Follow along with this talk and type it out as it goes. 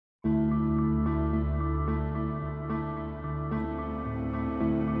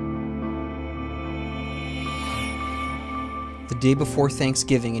The day before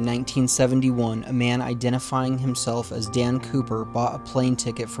Thanksgiving in 1971, a man identifying himself as Dan Cooper bought a plane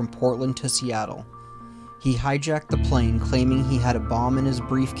ticket from Portland to Seattle. He hijacked the plane, claiming he had a bomb in his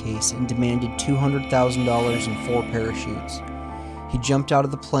briefcase, and demanded $200,000 and 4 parachutes. He jumped out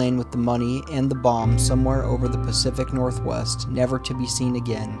of the plane with the money and the bomb somewhere over the Pacific Northwest, never to be seen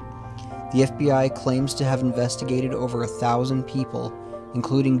again. The FBI claims to have investigated over 1,000 people,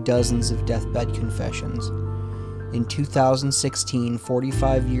 including dozens of deathbed confessions. In 2016,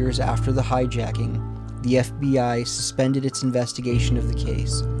 45 years after the hijacking, the FBI suspended its investigation of the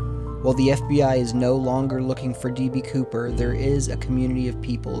case. While the FBI is no longer looking for D.B. Cooper, there is a community of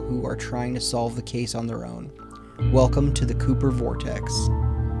people who are trying to solve the case on their own. Welcome to the Cooper Vortex.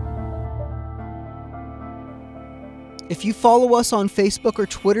 If you follow us on Facebook or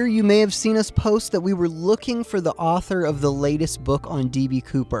Twitter, you may have seen us post that we were looking for the author of the latest book on D.B.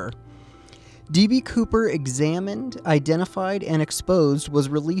 Cooper. D.B. Cooper Examined, Identified, and Exposed was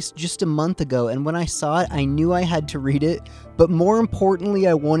released just a month ago, and when I saw it, I knew I had to read it, but more importantly,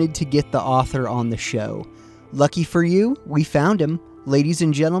 I wanted to get the author on the show. Lucky for you, we found him. Ladies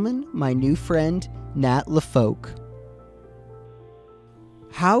and gentlemen, my new friend, Nat Loufoque.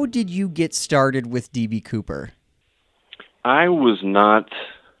 How did you get started with D.B. Cooper? I was not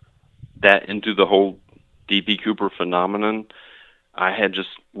that into the whole D.B. Cooper phenomenon. I had just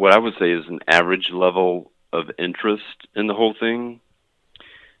what I would say is an average level of interest in the whole thing.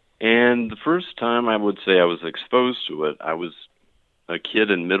 And the first time I would say I was exposed to it, I was a kid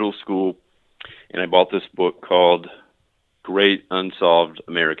in middle school, and I bought this book called Great Unsolved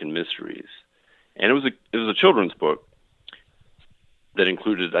American Mysteries. And it was a children's book that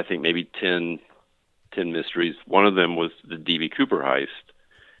included, I think, maybe 10 mysteries. One of them was the D.B. Cooper heist.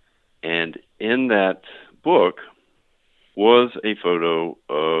 And in that book was a photo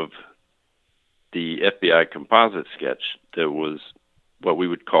of the FBI composite sketch that was what we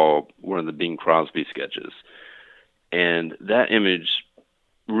would call one of the Bing Crosby sketches. And that image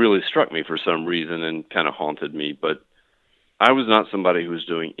really struck me for some reason and kind of haunted me. But I was not somebody who was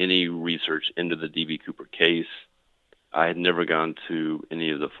doing any research into the D.B. Cooper case. I had never gone to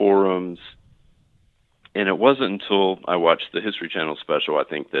any of the forums. And it wasn't until I watched the History Channel special, I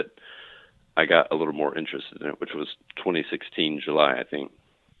think, that I got a little more interested in it, which was 2016, July, I think.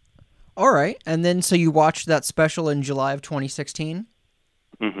 All right. And then, so you watched that special in July of 2016?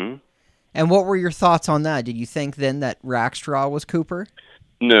 Mm-hmm. And what were your thoughts on that? Did you think then that Rackstraw was Cooper?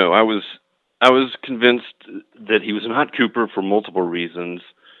 No, I was convinced that he was not Cooper for multiple reasons.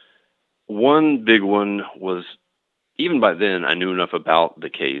 One big one was, even by then, I knew enough about the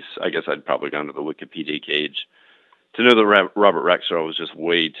case. I guess I'd probably gone to the Wikipedia page to know that Robert Rackstraw was just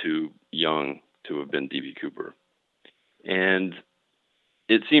way too young to have been D.B. Cooper. And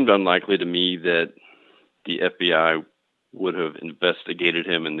it seemed unlikely to me that the FBI would have investigated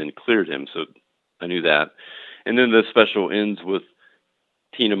him and then cleared him, so I knew that. And then the special ends with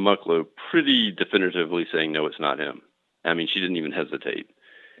Tina Mucklow pretty definitively saying, no, it's not him. I mean, she didn't even hesitate.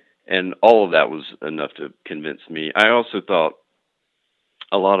 And all of that was enough to convince me. I also thought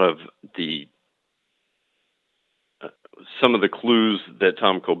a lot of some of the clues that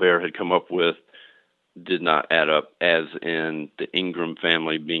Tom Colbert had come up with did not add up, as in the Ingram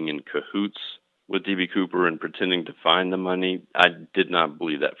family being in cahoots with D.B. Cooper and pretending to find the money. I did not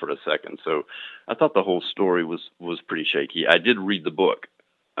believe that for a second. So I thought the whole story was pretty shaky. I did read the book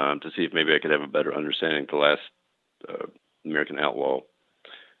to see if maybe I could have a better understanding of the last American Outlaw,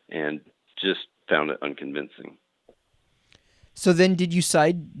 and just found it unconvincing. So then did you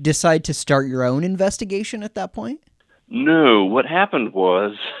decide to start your own investigation at that point? No, what happened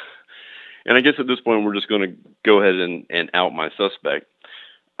was, and I guess at this point we're just going to go ahead and out my suspect.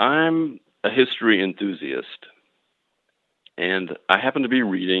 I'm a history enthusiast, and I happen to be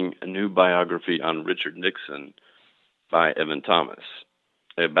reading a new biography on Richard Nixon by Evan Thomas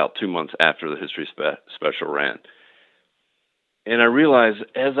about 2 months after the History Special ran. And I realized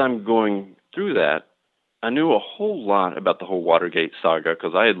as I'm going through that, I knew a whole lot about the whole Watergate saga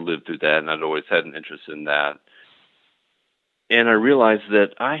because I had lived through that and I'd always had an interest in that. And I realized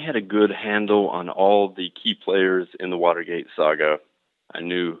that I had a good handle on all the key players in the Watergate saga. I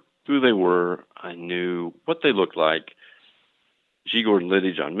knew who they were. I knew what they looked like. G. Gordon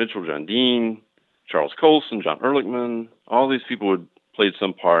Liddy, John Mitchell, John Dean, Charles Colson, John Ehrlichman. All these people had played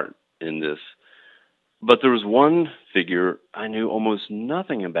some part in this. But there was one figure I knew almost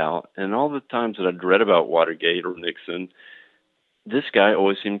nothing about. And all the times that I'd read about Watergate or Nixon, this guy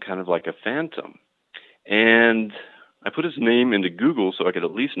always seemed kind of like a phantom. And I put his name into Google so I could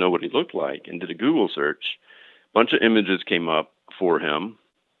at least know what he looked like, and did a Google search. A bunch of images came up for him.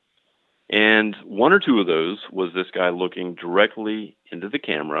 And one or two of those was this guy looking directly into the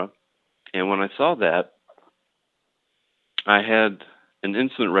camera. And when I saw that, I had an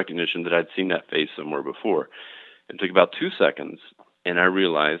instant recognition that I'd seen that face somewhere before. It took about 2 seconds, and I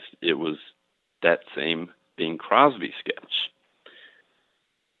realized it was that same Bing Crosby sketch.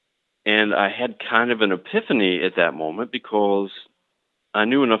 And I had kind of an epiphany at that moment because I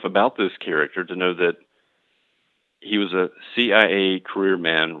knew enough about this character to know that he was a CIA career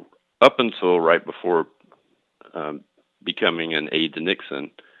man up until right before um, becoming an aide to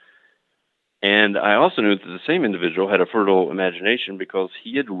Nixon. And I also knew that the same individual had a fertile imagination because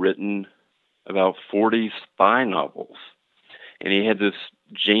he had written about 40 spy novels. And he had this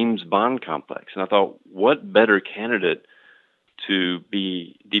James Bond complex. And I thought, what better candidate to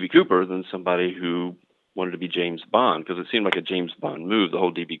be D.B. Cooper than somebody who wanted to be James Bond? Because it seemed like a James Bond move, the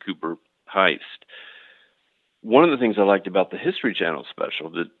whole D.B. Cooper heist. One of the things I liked about the History Channel special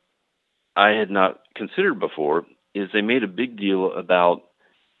that I had not considered before is they made a big deal about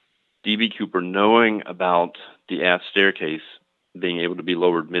D.B. Cooper knowing about the aft staircase being able to be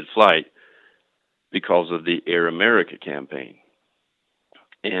lowered mid-flight because of the Air America campaign.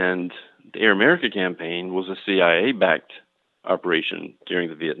 And the Air America campaign was a CIA-backed operation during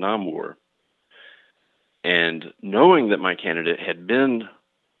the Vietnam War. And knowing that my candidate had been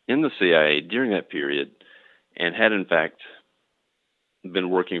in the CIA during that period and had, in fact, been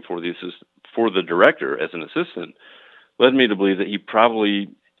working for the director as an assistant, led me to believe that he probably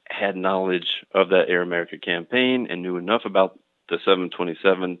had knowledge of that Air America campaign and knew enough about the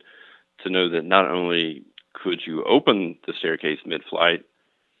 727 to know that not only could you open the staircase mid-flight,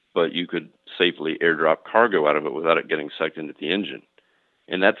 but you could safely airdrop cargo out of it without it getting sucked into the engine.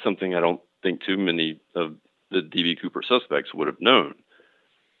 And that's something I don't think too many of the D.B. Cooper suspects would have known.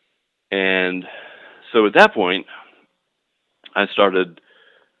 And so at that point, I started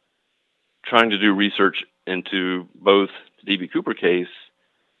trying to do research into both the D.B. Cooper case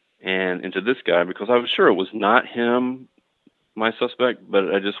and into this guy because I was sure it was not him, my suspect,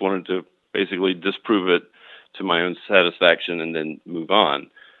 but I just wanted to basically disprove it to my own satisfaction and then move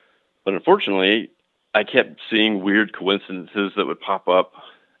on. But unfortunately, I kept seeing weird coincidences that would pop up,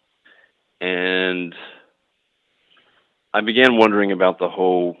 and I began wondering about the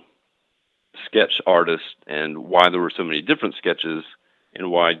whole sketch artist and why there were so many different sketches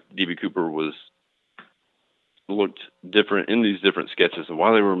and why D.B. Cooper looked different in these different sketches and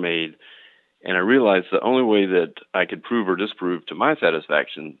why they were made. And I realized the only way that I could prove or disprove to my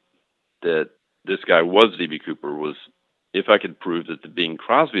satisfaction that this guy was D.B. Cooper was if I could prove that the Bing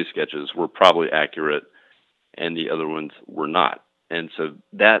Crosby sketches were probably accurate and the other ones were not. And so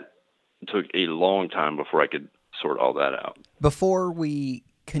that took a long time before I could sort all that out. Before we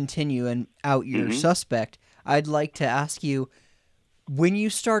continue and out your suspect, I'd like to ask you, when you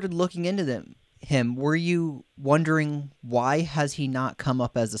started looking into him, were you wondering why has he not come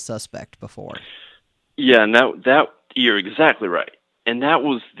up as a suspect before? Yeah, and that you're exactly right. And that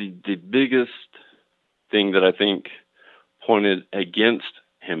was the biggest thing that I think pointed against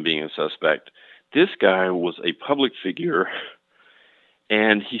him being a suspect. This guy was a public figure,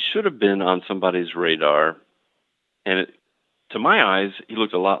 and he should have been on somebody's radar. And to my eyes, he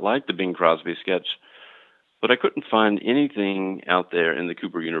looked a lot like the Bing Crosby sketch, but I couldn't find anything out there in the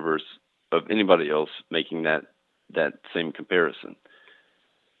Cooper universe of anybody else making that same comparison.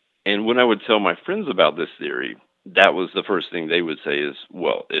 And when I would tell my friends about this theory, that was the first thing they would say is,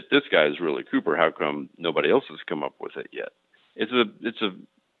 well, if this guy is really Cooper, how come nobody else has come up with it yet? It's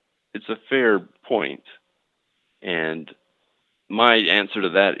a fair point. And my answer to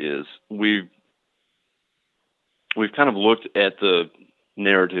that is we've kind of looked at the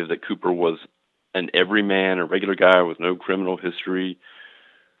narrative that Cooper was an everyman, a regular guy with no criminal history,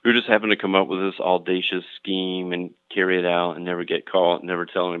 who just happened to come up with this audacious scheme and carry it out and never get caught, never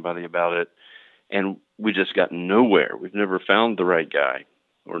tell anybody about it. And we just got nowhere. We've never found the right guy,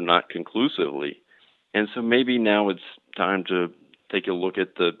 or not conclusively. And so maybe now it's time to take a look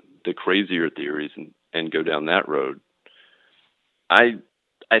at the crazier theories and go down that road. I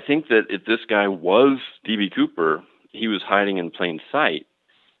think that if this guy was D.B. Cooper, he was hiding in plain sight.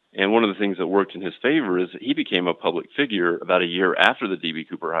 And one of the things that worked in his favor is that he became a public figure about a year after the D.B.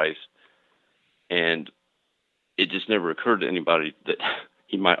 Cooper heist. And it just never occurred to anybody that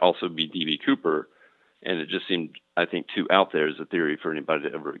he might also be D.B. Cooper. And it just seemed, I think, too out there as a theory for anybody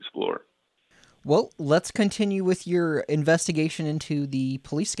to ever explore. Well, let's continue with your investigation into the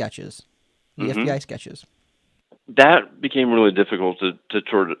police sketches, the FBI sketches. That became really difficult to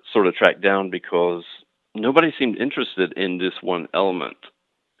sort of track down because nobody seemed interested in this one element.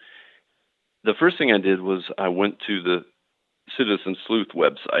 The first thing I did was I went to the Citizen Sleuth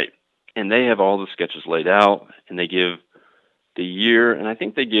website, and they have all the sketches laid out, and they give the year, and I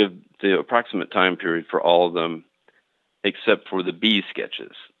think they give the approximate time period for all of them, except for the B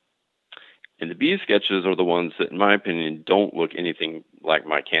sketches. And the B sketches are the ones that, in my opinion, don't look anything like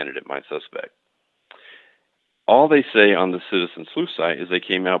my candidate, my suspect. All they say on the Citizen Sleuth site is they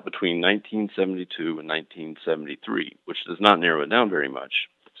came out between 1972 and 1973, which does not narrow it down very much.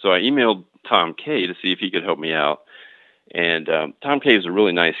 So I emailed Tom Kay to see if he could help me out. And Tom Kay is a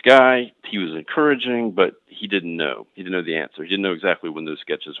really nice guy. He was encouraging, but he didn't know. He didn't know the answer. He didn't know exactly when those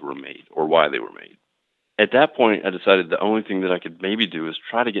sketches were made or why they were made. At that point, I decided the only thing that I could maybe do is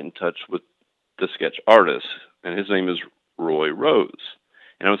try to get in touch with the sketch artist, and his name is Roy Rose.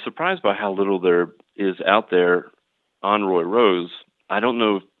 And I was surprised by how little there is out there on Roy Rose. I don't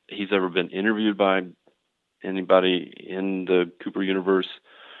know if he's ever been interviewed by anybody in the Cooper universe,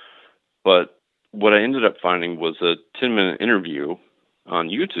 but what I ended up finding was a 10-minute interview on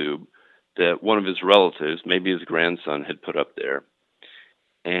YouTube that one of his relatives, maybe his grandson, had put up there.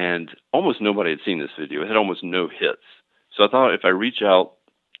 And almost nobody had seen this video. It had almost no hits. So I thought if I reach out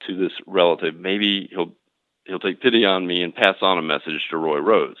to this relative, maybe he'll take pity on me and pass on a message to Roy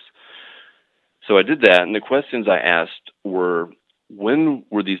Rose. So I did that, and the questions I asked were, when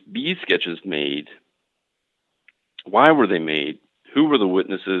were these B sketches made? Why were they made? Who were the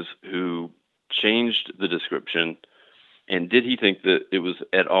witnesses who changed the description? And did he think that it was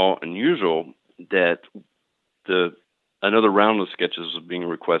at all unusual that another round of sketches was being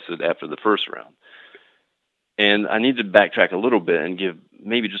requested after the first round? And I need to backtrack a little bit and give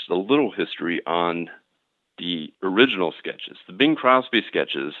maybe just a little history on the original sketches. The Bing Crosby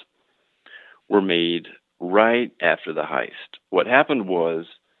sketches were made right after the heist. What happened was,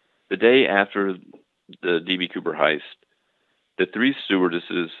 the day after the D.B. Cooper heist, the three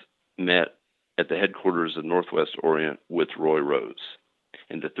stewardesses met at the headquarters of Northwest Orient with Roy Rose.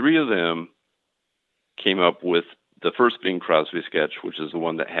 And the three of them came up with the first Bing Crosby sketch, which is the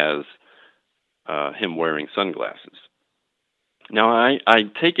one that has him wearing sunglasses. Now, I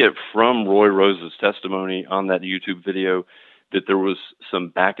take it from Roy Rose's testimony on that YouTube video that there was some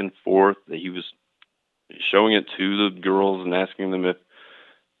back and forth, that he was showing it to the girls and asking them if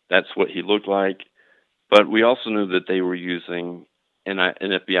that's what he looked like. But we also knew that they were using an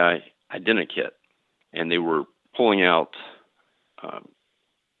FBI identikit, and they were pulling out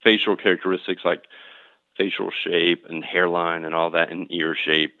facial characteristics like facial shape and hairline and all that, and ear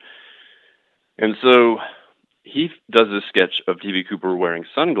shape. And so he does a sketch of D.B. Cooper wearing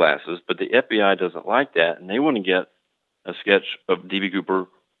sunglasses, but the FBI doesn't like that, and they want to get a sketch of D.B. Cooper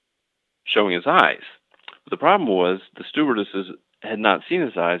showing his eyes. But the problem was the stewardesses had not seen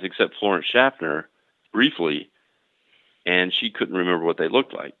his eyes except Florence Schaffner briefly, and she couldn't remember what they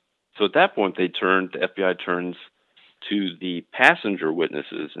looked like. So at that point, the FBI turns to the passenger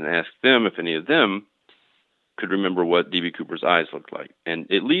witnesses and asks them if any of them could remember what D.B. Cooper's eyes looked like.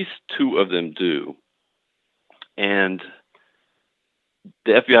 And at least two of them do. And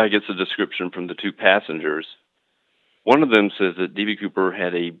the FBI gets a description from the two passengers. One of them says that D.B. Cooper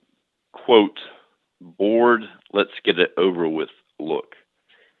had a, quote, bored, let's get it over with look.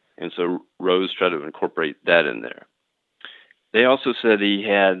 And so Rose tried to incorporate that in there. They also said he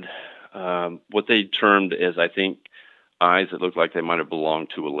had what they termed as, I think, eyes that looked like they might have belonged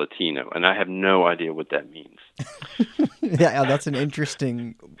to a Latino. And I have no idea what that means. Yeah, that's an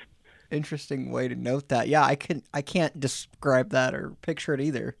interesting way to note that. Yeah, I can't describe that or picture it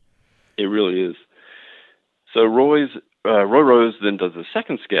either. It really is. So Roy Rose then does a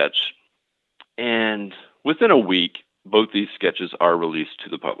second sketch, and within a week, both these sketches are released to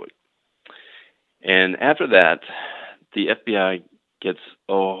the public. And after that, the FBI gets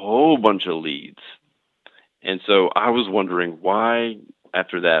a whole bunch of leads. And so I was wondering why,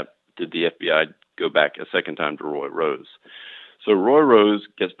 after that, did the FBI go back a second time to Roy Rose? So Roy Rose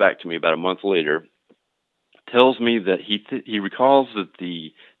gets back to me about a month later, tells me that he recalls that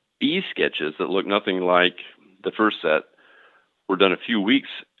the B sketches that look nothing like the first set were done a few weeks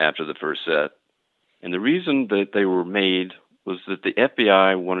after the first set. And the reason that they were made was that the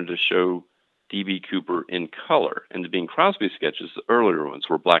FBI wanted to show D.B. Cooper in color, and the Bing Crosby sketches, the earlier ones,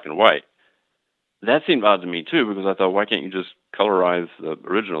 were black and white. That seemed odd to me, too, because I thought, why can't you just colorize the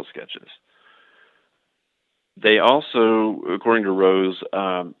original sketches? They also, according to Rose,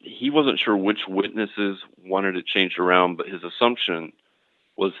 he wasn't sure which witnesses wanted it changed around, but his assumption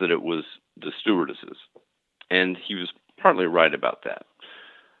was that it was the stewardesses. And he was partly right about that.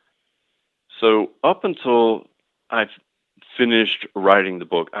 So up until I finished writing the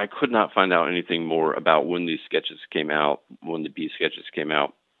book, I could not find out anything more about when these sketches came out, when the B sketches came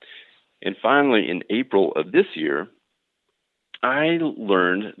out. And finally, in April of this year, I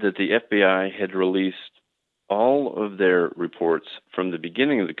learned that the FBI had released all of their reports from the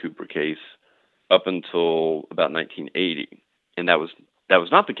beginning of the Cooper case up until about 1980, and that was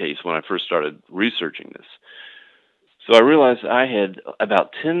not the case when I first started researching this. So I realized I had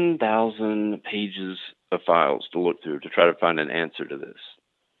about 10,000 pages of files to look through to try to find an answer to this.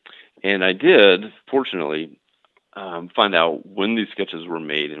 And I did, fortunately, find out when these sketches were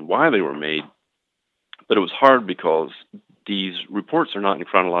made and why they were made, but it was hard because these reports are not in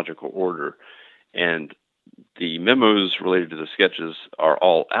chronological order, and the memos related to the sketches are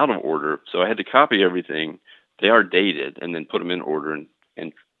all out of order. So I had to copy everything. They are dated, and then put them in order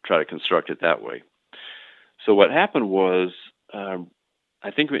and try to construct it that way. So what happened was,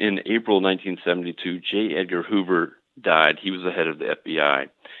 I think in April 1972, J. Edgar Hoover died. He was the head of the FBI.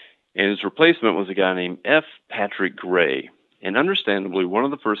 And his replacement was a guy named F. Patrick Gray. And understandably, one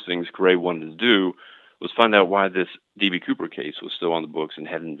of the first things Gray wanted to do was find out why this D.B. Cooper case was still on the books and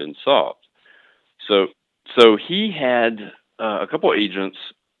hadn't been solved. So, so he had a couple agents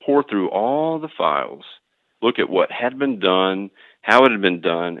pour through all the files, look at what had been done, how it had been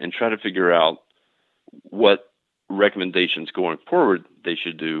done, and try to figure out what recommendations going forward they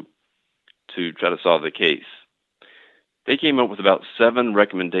should do to try to solve the case. They came up with about 7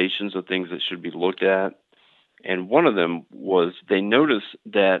 recommendations of things that should be looked at. And one of them was they noticed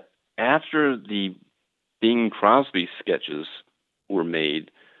that after the Bing Crosby sketches were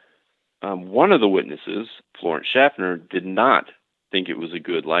made, one of the witnesses, Florence Schaffner, did not think it was a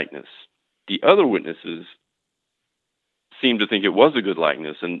good likeness. The other witnesses seemed to think it was a good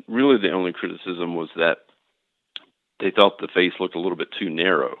likeness, and really the only criticism was that they thought the face looked a little bit too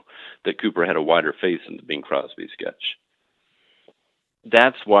narrow, that Cooper had a wider face in the Bing Crosby sketch.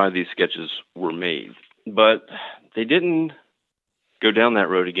 That's why these sketches were made. But they didn't go down that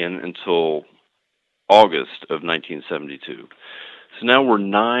road again until August of 1972. So now we're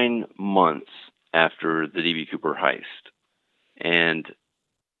 9 months after the D.B. Cooper heist. And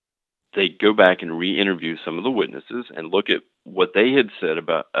they go back and re-interview some of the witnesses and look at what they had said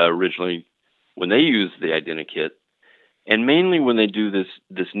about originally when they used the identikit. And mainly when they do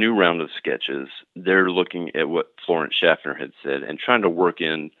this new round of sketches, they're looking at what Florence Schaffner had said and trying to work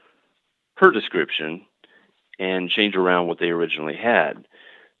in her description and change around what they originally had.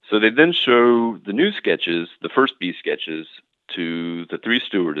 So they then show the new sketches, the first B sketches, to the 3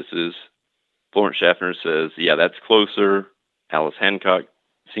 stewardesses. Florence Schaffner says, yeah, that's closer. Alice Hancock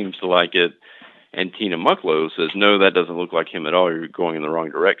seems to like it. And Tina Mucklow says, no, that doesn't look like him at all. You're going in the wrong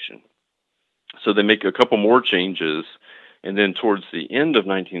direction. So they make a couple more changes. And then towards the end of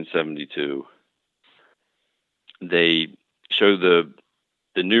 1972, they show the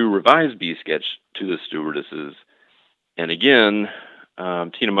new revised B sketch to the stewardesses. And again,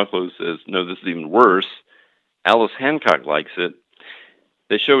 Tina Mucklow says, no, this is even worse. Alice Hancock likes it.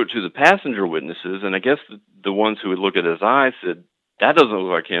 They show it to the passenger witnesses, and I guess the ones who would look at his eyes said, that doesn't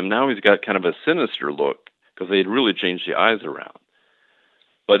look like him. Now he's got kind of a sinister look, because they had really changed the eyes around.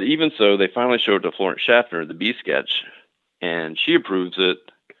 But even so, they finally show it to Florence Schaffner, the B sketch, and she approves it.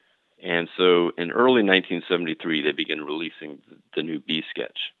 And so in early 1973, they begin releasing the new B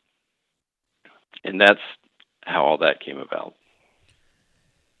sketch. And that's how all that came about.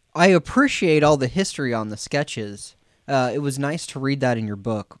 I appreciate all the history on the sketches. It was nice to read that in your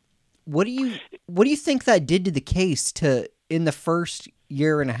book. What do you think that did to the case to, in the first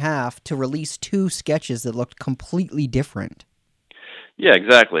year and a half, to release 2 sketches that looked completely different? Yeah,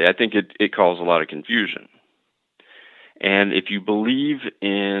 exactly. I think it caused a lot of confusion. And if you believe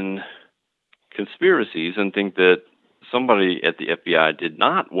in conspiracies and think that somebody at the FBI did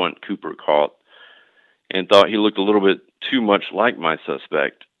not want Cooper caught and thought he looked a little bit too much like my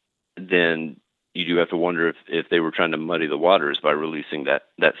suspect, then you do have to wonder if they were trying to muddy the waters by releasing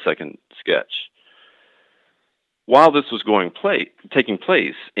that second sketch. While this was taking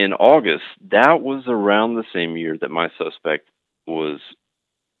place in August, that was around the same year that my suspect was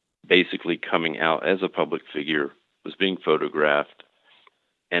basically coming out as a public figure, was being photographed,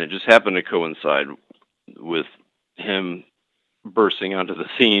 and it just happened to coincide with him bursting onto the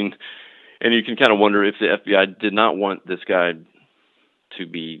scene. And you can kind of wonder if the FBI did not want this guy to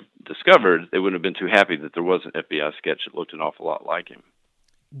be discovered, they wouldn't have been too happy that there was an FBI sketch that looked an awful lot like him.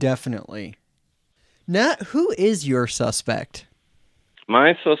 Definitely. Nat, who is your suspect?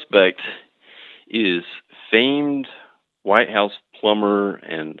 My suspect is famed White House plumber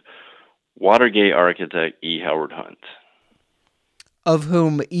and Watergate architect E. Howard Hunt. Of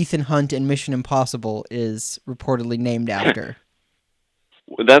whom Ethan Hunt in Mission Impossible is reportedly named after.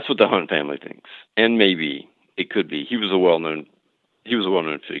 Well, that's what the Hunt family thinks. And maybe it could be. He was a well-known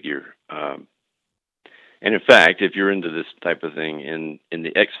figure. And in fact, if you're into this type of thing in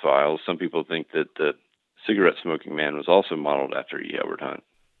the X-Files, some people think that the cigarette smoking man was also modeled after E. Howard Hunt.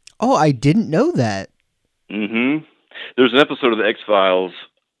 Oh, I didn't know that. Mm-hmm. There's an episode of the X-Files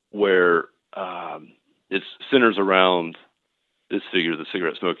where it centers around this figure, the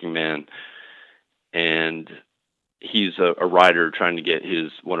cigarette smoking man, and he's a writer trying to get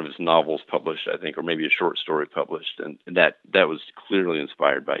one of his novels published, I think, or maybe a short story published, and that was clearly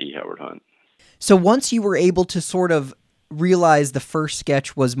inspired by E. Howard Hunt. So once you were able to sort of realize the first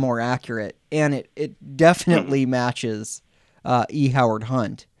sketch was more accurate, and it definitely matches E. Howard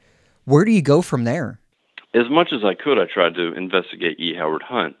Hunt, where do you go from there? As much as I could, I tried to investigate E. Howard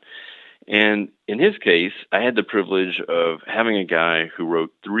Hunt. And in his case, I had the privilege of having a guy who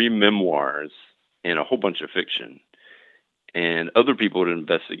wrote 3 memoirs and a whole bunch of fiction. And other people had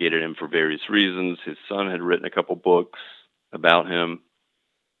investigated him for various reasons. His son had written a couple books about him.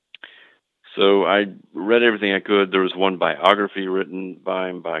 So I read everything I could. There was one biography written by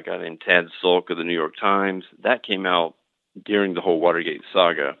him by a guy named Tad Sulk of the New York Times. That came out during the whole Watergate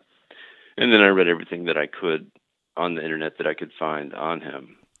saga. And then I read everything that I could on the internet that I could find on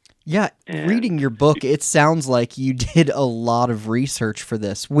him. Yeah, reading your book, it sounds like you did a lot of research for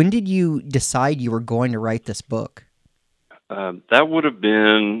this. When did you decide you were going to write this book? That would have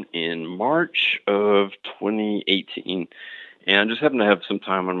been in March of 2018. And I just happened to have some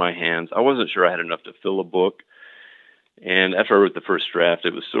time on my hands. I wasn't sure I had enough to fill a book. And after I wrote the first draft,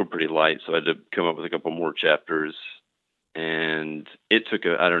 it was still pretty light, so I had to come up with a couple more chapters. And it took,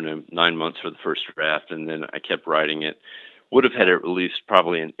 9 months for the first draft, and then I kept writing it. Would have had it released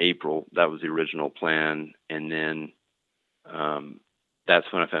probably in April. That was the original plan. And then that's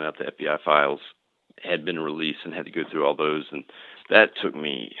when I found out the FBI files had been released and had to go through all those. And that took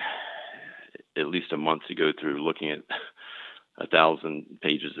me at least a month to go through, looking at 1,000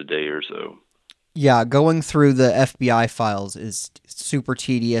 pages a day or so. Yeah, going through the FBI files is super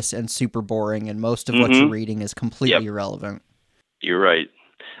tedious and super boring, and most of what you're reading is completely irrelevant. You're right.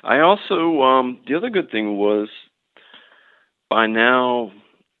 I also, the other good thing was, by now,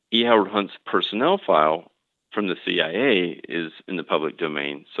 E. Howard Hunt's personnel file from the CIA is in the public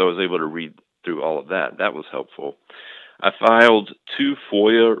domain, so I was able to read through all of that. That was helpful. I filed 2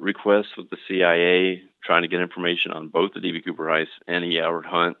 FOIA requests with the CIA, trying to get information on both the D.B. Cooper heist and E. Howard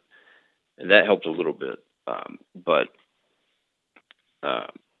Hunt, and that helped a little bit. But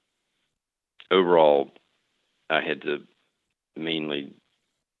overall, I had to mainly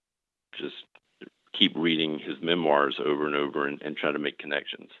just keep reading his memoirs over and over and try to make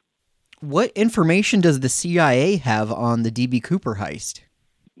connections. What information does the CIA have on the D.B. Cooper heist?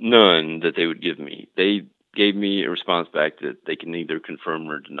 None that they would give me. They gave me a response back that they can neither confirm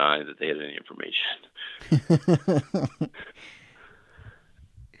or deny that they had any information.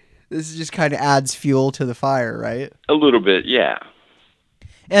 This just kind of adds fuel to the fire, right? A little bit, yeah.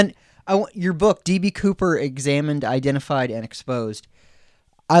 And your book, D.B. Cooper Examined, Identified, and Exposed,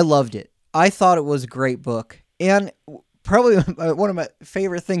 I loved it. I thought it was a great book. And probably one of my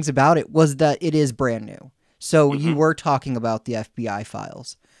favorite things about it was that it is brand new. So you were talking about the FBI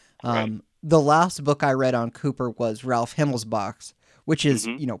files. Right. The last book I read on Cooper was Ralph Himmelsbach's, which is,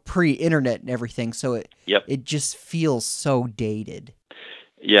 pre-internet and everything. So it just feels so dated.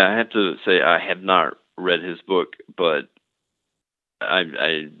 Yeah, I have to say I have not read his book, but I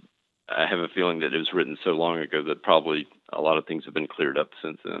have a feeling that it was written so long ago that probably a lot of things have been cleared up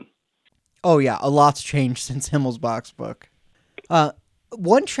since then. Oh, yeah. A lot's changed since Himmelsbach's book.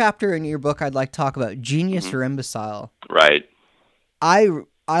 One chapter in your book I'd like to talk about, Genius or Imbecile. Right.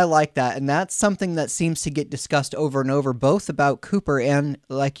 I like that, and that's something that seems to get discussed over and over, both about Cooper and,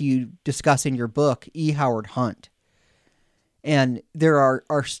 like you discuss in your book, E. Howard Hunt. And there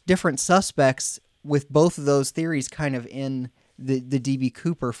are different suspects with both of those theories kind of in the D.B.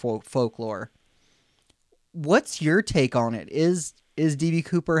 Cooper folklore. What's your take on it? Is D.B.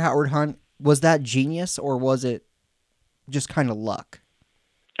 Cooper Howard Hunt, was that genius, or was it just kind of luck?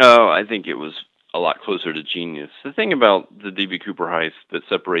 Oh, I think it was a lot closer to genius. The thing about the D.B. Cooper heist that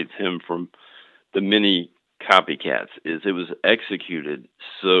separates him from the many copycats is it was executed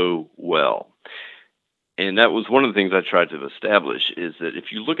so well. And that was one of the things I tried to establish, is that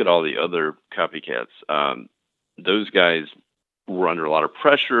if you look at all the other copycats, those guys were under a lot of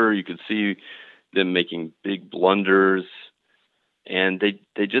pressure. You could see them making big blunders, and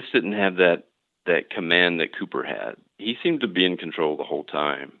they just didn't have that command that Cooper had. He seemed to be in control the whole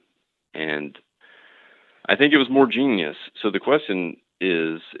time, and I think it was more genius. So the question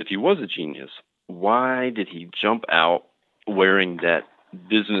is, if he was a genius, why did he jump out wearing that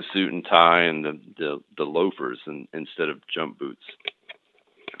business suit and tie and the loafers instead of jump boots?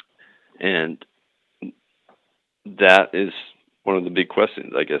 And that is one of the big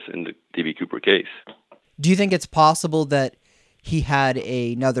questions, I guess, in the D.B. Cooper case. Do you think it's possible that he had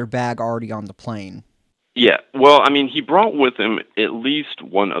another bag already on the plane? Yeah, well, I mean, he brought with him at least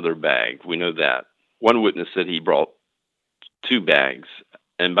one other bag. We know that. One witness said he brought 2 bags,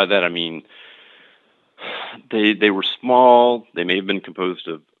 and by that I mean they were small. They may have been composed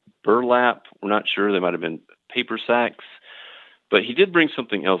of burlap. We're not sure. They might have been paper sacks. But he did bring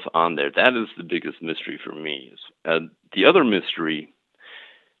something else on there. That is the biggest mystery for me. The other mystery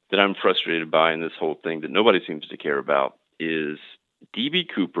that I'm frustrated by in this whole thing that nobody seems to care about is D.B.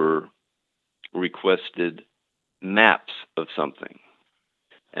 Cooper requested maps of something.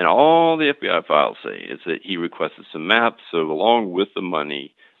 And all the FBI files say is that he requested some maps, so along with the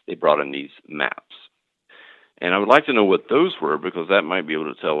money, they brought in these maps. And I would like to know what those were, because that might be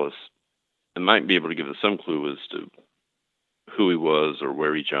able to tell us, it might be able to give us some clue as to who he was or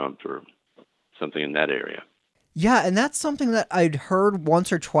where he jumped or something in that area. Yeah, and that's something that I'd heard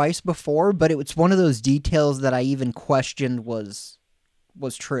once or twice before, but it was one of those details that I even questioned was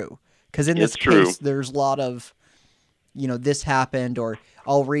true. Because in this case, there's a lot of, this happened, or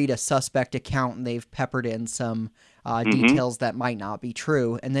I'll read a suspect account and they've peppered in some details that might not be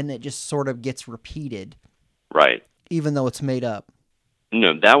true, and then it just sort of gets repeated. Right. Even though it's made up.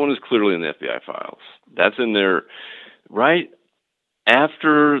 No, that one is clearly in the FBI files. That's in there right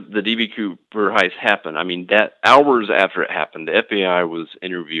after the D.B. Cooper heist happened. I mean, that hours after it happened, the FBI was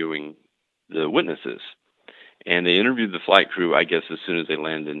interviewing the witnesses. And they interviewed the flight crew, I guess, as soon as they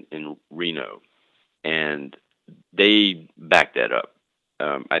landed in Reno. And they backed that up.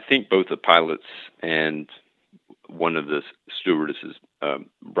 I think both the pilots and one of the stewardesses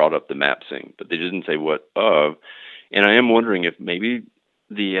brought up the map thing, but they didn't say what of. And I am wondering if maybe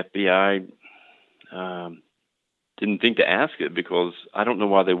the FBI didn't think to ask it, because I don't know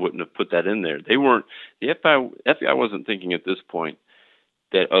why they wouldn't have put that in there. The FBI wasn't thinking at this point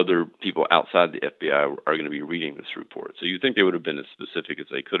that other people outside the FBI are going to be reading this report. So you think they would have been as specific as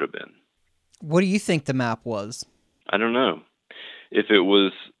they could have been. What do you think the map was? I don't know. If it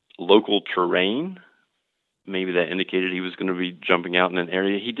was local terrain, maybe that indicated he was going to be jumping out in an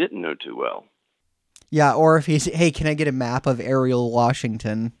area he didn't know too well. Yeah, or if he's, hey, can I get a map of Ariel,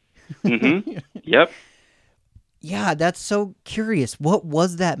 Washington? Mm-hmm. Yep. Yeah, that's so curious. What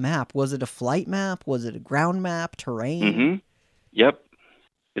was that map? Was it a flight map? Was it a ground map? Terrain? Mm-hmm. Yep.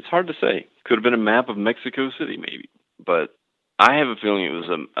 It's hard to say. Could have been a map of Mexico City, maybe. But I have a feeling it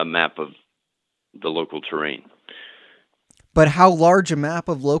was a map of the local terrain. But how large a map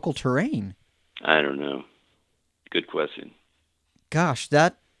of local terrain? I don't know. Good question. Gosh,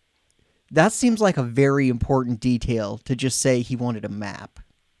 that seems like a very important detail to just say he wanted a map.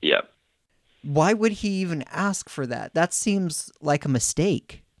 Yep. Why would he even ask for that? That seems like a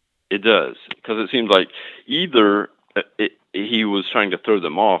mistake. It does, because it seems like either he was trying to throw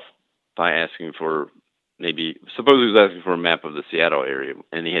them off by asking for suppose he was asking for a map of the Seattle area,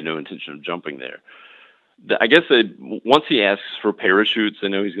 and he had no intention of jumping there. I guess once he asks for parachutes, they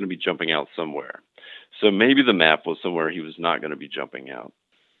know he's going to be jumping out somewhere. So maybe the map was somewhere he was not going to be jumping out.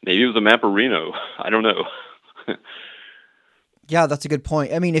 Maybe it was a map of Reno. I don't know. Yeah, that's a good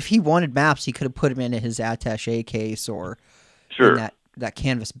point. I mean, if he wanted maps, he could have put them in his attaché case or sure. in that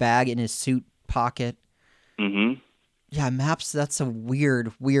canvas bag in his suit pocket. Mm-hmm. Yeah, maps, that's a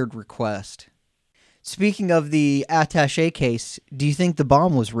weird request. Speaking of the attaché case, do you think the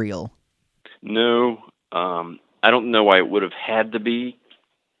bomb was real? No. I don't know why it would have had to be.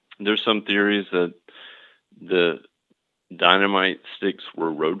 There's some theories that the dynamite sticks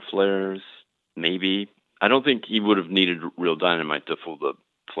were road flares, maybe. I don't think he would have needed real dynamite to fool the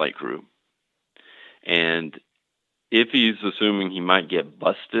flight crew. And if he's assuming he might get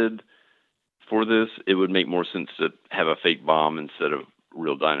busted for this, it would make more sense to have a fake bomb instead of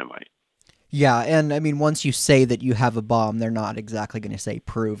real dynamite. Yeah, and I mean, once you say that you have a bomb, they're not exactly going to say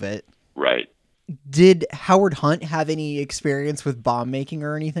prove it. Right. Did Howard Hunt have any experience with bomb making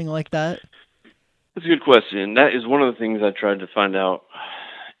or anything like that? That's a good question. That is one of the things I tried to find out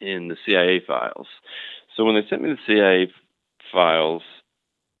in the CIA files. So when they sent me the CIA files,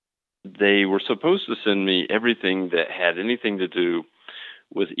 they were supposed to send me everything that had anything to do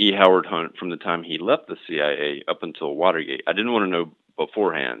with E. Howard Hunt from the time he left the CIA up until Watergate. I didn't want to know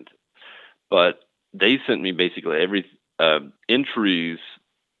beforehand, but they sent me basically every entries,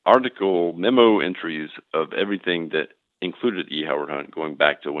 article, memo entries of everything that included E. Howard Hunt going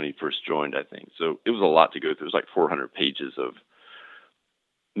back to when he first joined, I think. So it was a lot to go through. It was like 400 pages of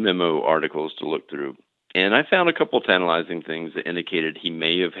memo articles to look through. And I found a couple of tantalizing things that indicated he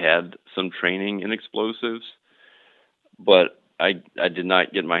may have had some training in explosives, but I did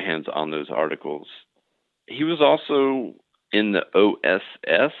not get my hands on those articles. He was also in the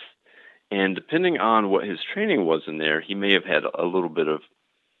OSS, and depending on what his training was in there, he may have had a little bit of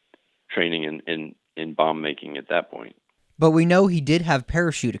training in bomb making at that point. But we know he did have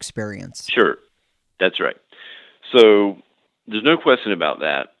parachute experience. Sure, that's right. So there's no question about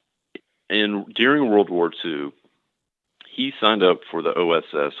that. And during World War II, he signed up for the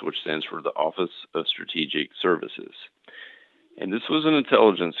OSS, which stands for the Office of Strategic Services. And this was an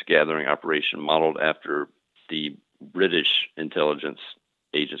intelligence gathering operation modeled after the British intelligence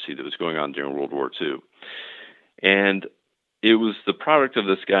agency that was going on during World War II. And it was the product of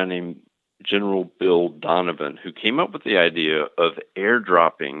this guy named General Bill Donovan, who came up with the idea of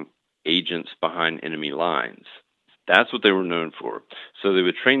airdropping agents behind enemy lines. That's what they were known for. So they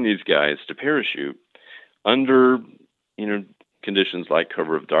would train these guys to parachute under, conditions like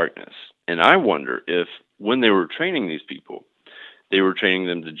cover of darkness. And I wonder if when they were training these people, they were training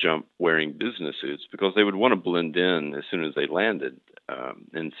them to jump wearing business suits because they would want to blend in as soon as they landed.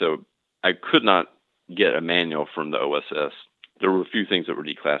 And so I could not get a manual from the OSS. There were a few things that were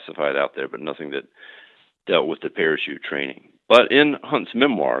declassified out there, but nothing that dealt with the parachute training. But in Hunt's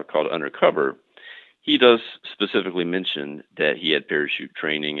memoir called Undercover, he does specifically mention that he had parachute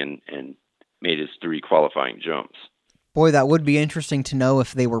training and made his 3 qualifying jumps. Boy, that would be interesting to know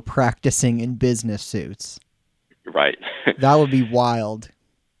if they were practicing in business suits. Right. That would be wild.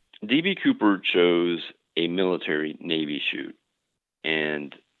 D.B. Cooper chose a military Navy chute,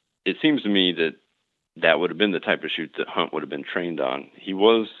 and it seems to me that that would have been the type of chute that Hunt would have been trained on. He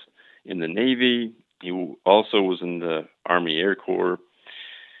was in the Navy. He also was in the Army Air Corps,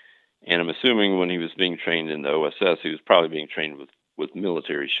 and I'm assuming when he was being trained in the OSS, he was probably being trained with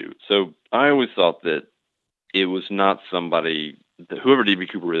military chutes. So I always thought that it was not somebody, whoever D.B.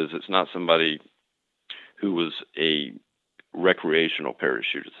 Cooper is, it's not somebody who was a recreational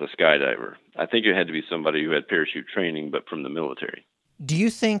parachutist, a skydiver. I think it had to be somebody who had parachute training, but from the military. Do you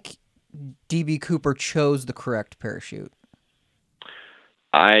think D.B. Cooper chose the correct parachute?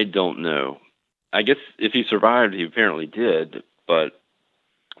 I don't know. I guess if he survived, he apparently did, but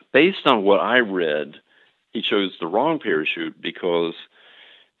based on what I read, he chose the wrong parachute because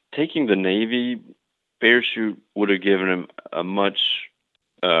taking the Navy parachute would have given him a much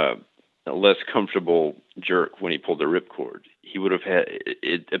less comfortable jerk when he pulled the ripcord. He would have had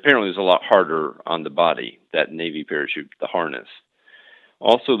it. Apparently, was a lot harder on the body, that Navy parachute, the harness.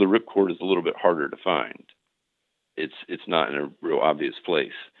 Also, the ripcord is a little bit harder to find. It's not in a real obvious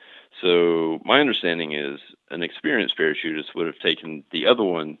place. So my understanding is an experienced parachutist would have taken the other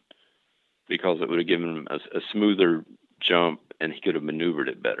one because it would have given him a smoother jump and he could have maneuvered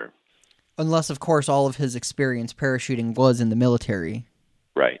it better. Unless, of course, all of his experience parachuting was in the military.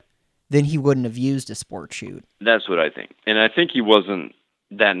 Right. Then he wouldn't have used a sport chute. That's what I think. And I think he wasn't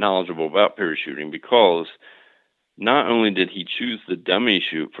that knowledgeable about parachuting because not only did he choose the dummy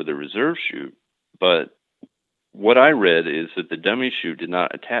chute for the reserve chute, but what I read is that the dummy chute did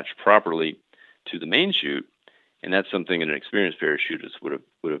not attach properly to the main chute, and that's something an experienced parachutist would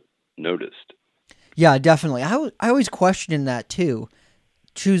have noticed. Yeah, definitely. I always questioned that too,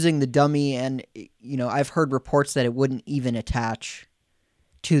 choosing the dummy, and I've heard reports that it wouldn't even attach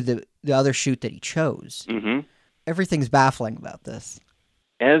to the other chute that he chose. Mm-hmm. Everything's baffling about this.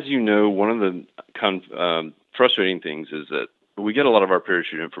 As you know, one of the frustrating things is that we get a lot of our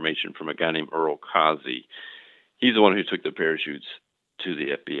parachute information from a guy named Earl Causey. He's the one who took the parachutes to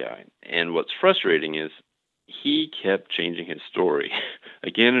the FBI. And what's frustrating is he kept changing his story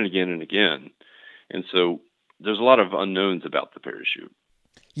again and again and again. And so there's a lot of unknowns about the parachute.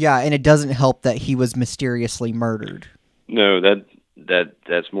 Yeah, and it doesn't help that he was mysteriously murdered. No,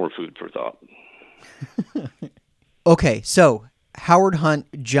 that's more food for thought. Okay, so Howard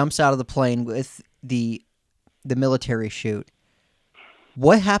Hunt jumps out of the plane with the military chute.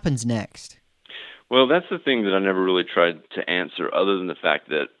 What happens next? Well, that's the thing that I never really tried to answer, other than the fact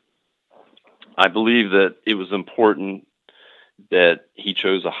that I believe that it was important that he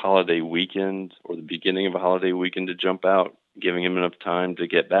chose a holiday weekend or the beginning of a holiday weekend to jump out, giving him enough time to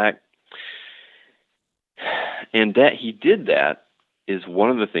get back. And that he did that is one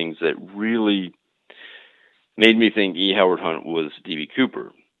of the things that really made me think E. Howard Hunt was D.B.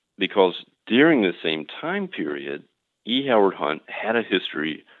 Cooper, because during the same time period, E. Howard Hunt had a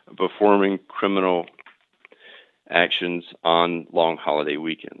history of performing criminal actions on long holiday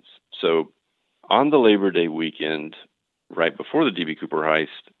weekends. So on the Labor Day weekend, right before the D.B. Cooper heist,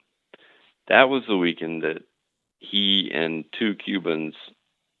 that was the weekend that he and 2 Cubans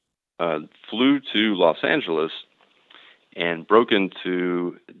flew to Los Angeles and broke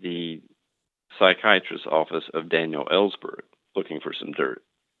into the psychiatrist's office of Daniel Ellsberg looking for some dirt.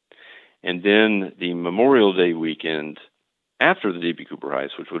 And then the Memorial Day weekend after the D.B. Cooper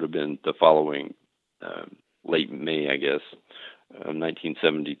heist, which would have been the following late May, I guess,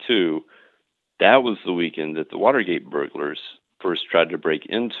 1972, that was the weekend that the Watergate burglars first tried to break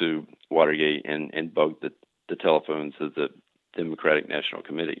into Watergate and bug the telephones of the Democratic National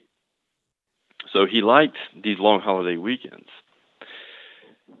Committee. So he liked these long holiday weekends.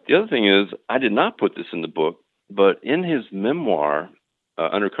 The other thing is, I did not put this in the book, but in his memoir,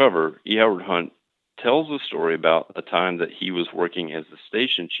 Undercover, E. Howard Hunt tells a story about a time that he was working as a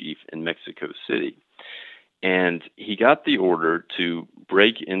station chief in Mexico City. And he got the order to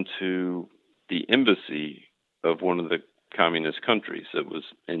break into the embassy of one of the communist countries that was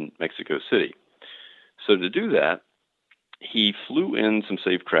in Mexico City. So to do that, he flew in some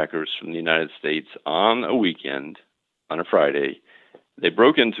safecrackers from the United States on a weekend, on a Friday. They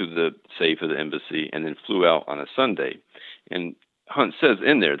broke into the safe of the embassy and then flew out on a Sunday. And Hunt says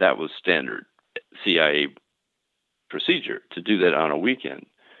in there that was standard CIA procedure to do that on a weekend.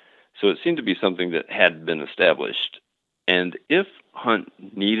 So it seemed to be something that had been established. And if Hunt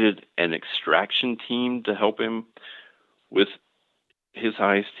needed an extraction team to help him with his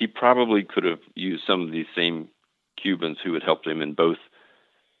heist, he probably could have used some of these same Cubans who had helped him in both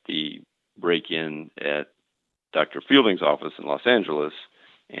the break-in at Dr. Fielding's office in Los Angeles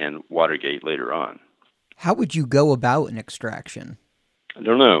and Watergate later on. How would you go about an extraction? I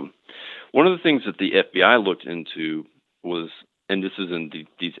don't know. One of the things that the FBI looked into was, and this is in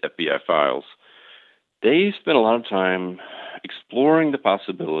these FBI files, they spent a lot of time exploring the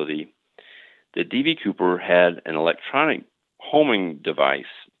possibility that D.B. Cooper had an electronic homing device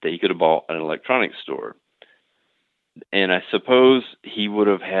that he could have bought at an electronics store. And I suppose he would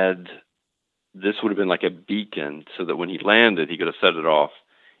have had, this would have been like a beacon so that when he landed, he could have set it off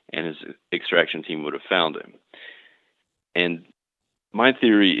and his extraction team would have found him. And my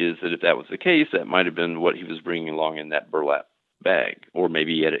theory is that if that was the case, that might have been what he was bringing along in that burlap bag, or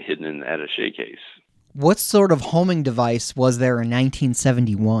maybe he had it hidden in the attaché case. What sort of homing device was there in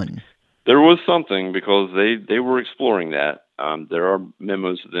 1971? There was something, because they were exploring that. There are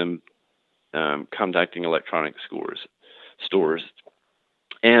memos of them contacting electronic stores.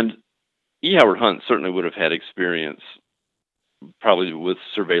 And E. Howard Hunt certainly would have had experience probably with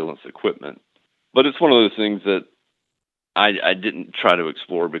surveillance equipment. But it's one of those things that I didn't try to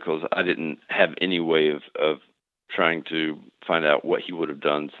explore because I didn't have any way of trying to find out what he would have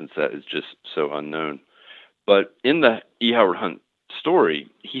done, since that is just so unknown. But in the E. Howard Hunt story,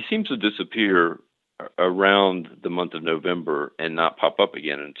 he seems to disappear around the month of November and not pop up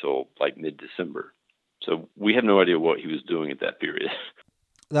again until like mid-December. So we have no idea what he was doing at that period.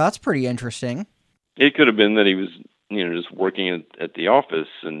 That's pretty interesting. It could have been that he was, just working at the office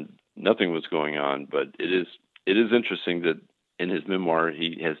and nothing was going on, but it is interesting that in his memoir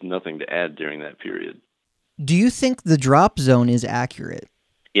he has nothing to add during that period. Do you think the drop zone is accurate?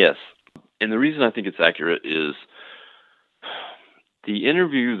 Yes. And the reason I think it's accurate is the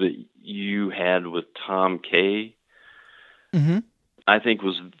interview that you had with Tom Kay, I think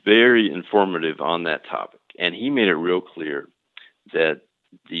was very informative on that topic. And he made it real clear that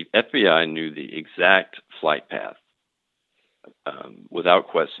the FBI knew the exact flight path without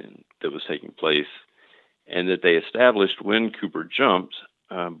question that was taking place, and that they established when Cooper jumped,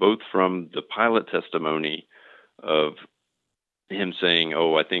 both from the pilot testimony of him saying,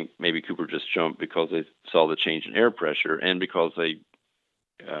 oh, I think maybe Cooper just jumped because they saw the change in air pressure, and because they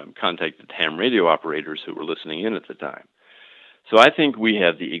contacted ham radio operators who were listening in at the time. So I think we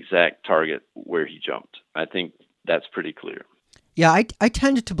have the exact target where he jumped. I think that's pretty clear. Yeah, I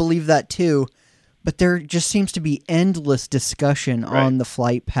tended to believe that too, but there just seems to be endless discussion on the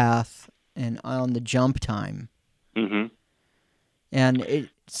flight path and on the jump time. Mm-hmm. And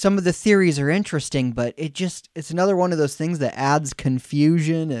some of the theories are interesting, but it's another one of those things that adds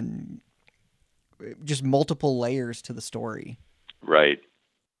confusion and just multiple layers to the story. Right.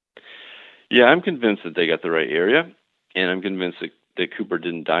 Yeah, I'm convinced that they got the right area, and I'm convinced that Cooper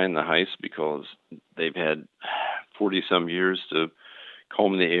didn't die in the heist because they've had 40-some years to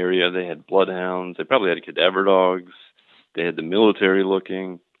comb the area. They had bloodhounds. They probably had cadaver dogs. They had the military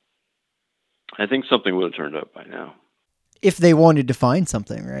looking. I think something would have turned up by now. If they wanted to find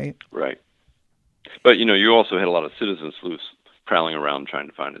something, right? Right. But, you also had a lot of citizen sleuths prowling around trying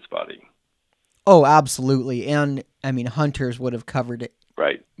to find his body. Oh, absolutely. And, hunters would have covered it.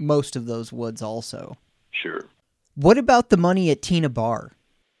 Right. Most of those woods also. Sure. What about the money at Tina Bar?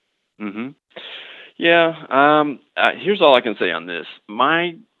 Mm-hmm. Yeah. Here's all I can say on this.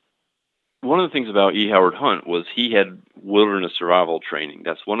 One of the things about E. Howard Hunt was he had wilderness survival training.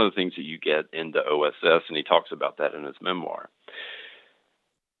 That's one of the things that you get in the OSS, and he talks about that in his memoir.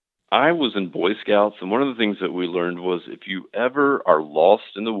 I was in Boy Scouts, and one of the things that we learned was if you ever are lost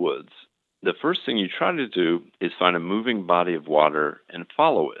in the woods, the first thing you try to do is find a moving body of water and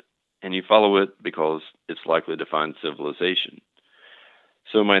follow it. And you follow it because it's likely to find civilization.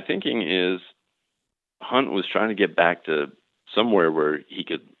 So my thinking is Hunt was trying to get back to somewhere where he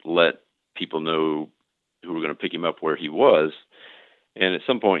could let people know who were going to pick him up where he was. And at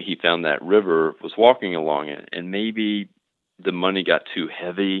some point, he found that river, was walking along it, and maybe the money got too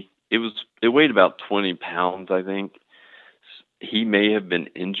heavy. It weighed about 20 pounds, I think. He may have been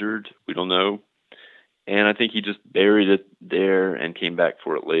injured. We don't know. And I think he just buried it there and came back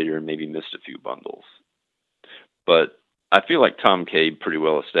for it later and maybe missed a few bundles. But I feel like Tom Cade pretty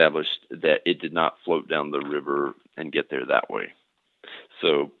well established that it did not float down the river and get there that way.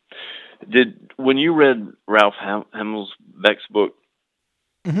 So, when you read Ralph Beck's book,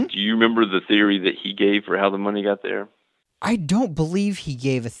 Mm-hmm. do you remember the theory that he gave for how the money got there? I don't believe he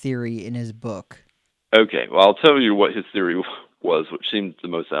gave a theory in his book. Okay, well, I'll tell you what his theory was, which seemed the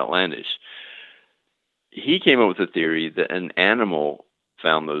most outlandish. He came up with a theory that an animal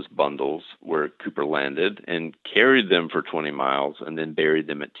found those bundles where Cooper landed and carried them for 20 miles and then buried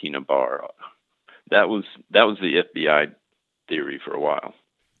them at Tina Bar. That was the FBI theory for a while.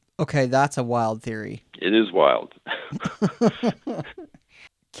 Okay, that's a wild theory. It is wild.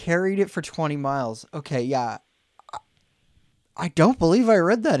 Carried it for 20 miles. Okay, yeah. I don't believe I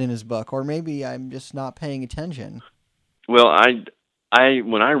read that in his book, or maybe I'm just not paying attention. Well,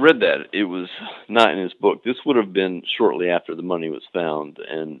 when I read that, it was not in his book. This would have been shortly after the money was found,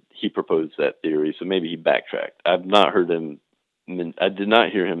 and he proposed that theory. So maybe he backtracked. I've not heard him. I did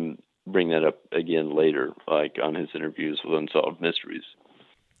not hear him bring that up again later, like on his interviews with Unsolved Mysteries.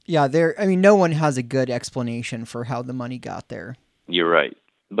 Yeah, no one has a good explanation for how the money got there. You're right.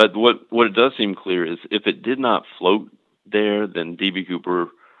 But what it does seem clear is if it did not float there, then D.B. Cooper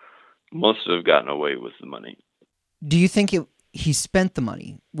must have gotten away with the money. Do you think he spent the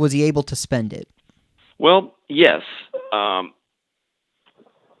money? Was he able to spend it? Well, yes. One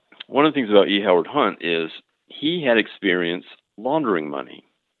of the things about E. Howard Hunt is he had experience laundering money.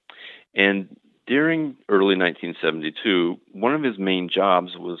 And during early 1972, one of his main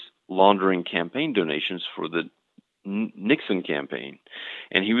jobs was laundering campaign donations for the Nixon campaign.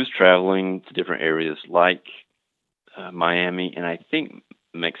 And he was traveling to different areas like Miami and I think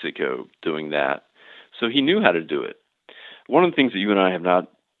Mexico doing that. So he knew how to do it. One of the things that you and I have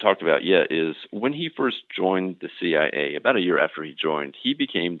not talked about yet is when he first joined the CIA, about a year after he joined, he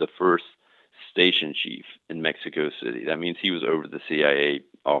became the first station chief in Mexico City. That means he was over the CIA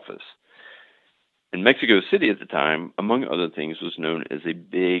office. And Mexico City at the time, among other things, was known as a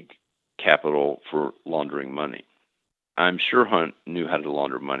big capital for laundering money. I'm sure Hunt knew how to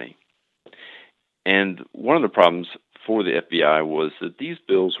launder money. And one of the problems for the FBI was that these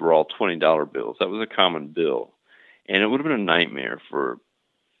bills were all $20 bills. That was a common bill. And it would have been a nightmare for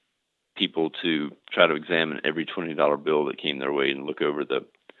people to try to examine every $20 bill that came their way and look over the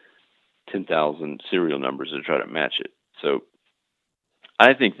 10,000 serial numbers to try to match it. So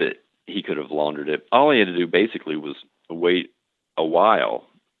I think that he could have laundered it. All he had to do basically was wait a while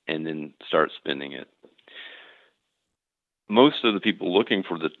and then start spending it. Most of the people looking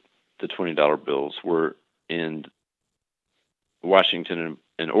for the $20 bills were in Washington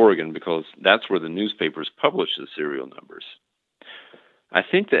and Oregon because that's where the newspapers published the serial numbers. I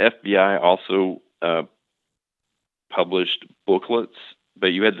think the FBI also published booklets, but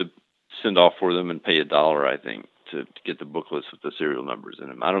you had to send off for them and pay $1, I think, to get the booklets with the serial numbers in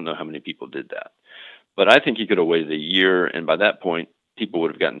them. I don't know how many people did that. But I think he could have waited a year, and by that point, people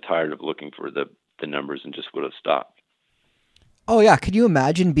would have gotten tired of looking for the numbers and just would have stopped. Oh, yeah. Could you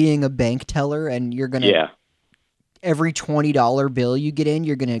imagine being a bank teller and you're going to... Yeah. Every $20 bill you get in,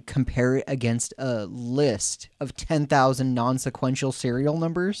 you're going to compare it against a list of 10,000 non-sequential serial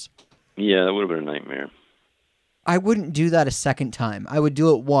numbers? Yeah, that would have been a nightmare. I wouldn't do that a second time. I would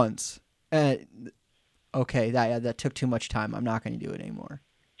do it once. Okay, that took too much time. I'm not going to do it anymore.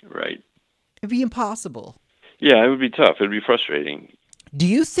 Right. It'd be impossible. Yeah, it would be tough. It would be frustrating. Do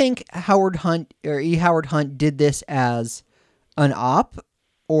you think Howard Hunt or E. Howard Hunt did this as an op,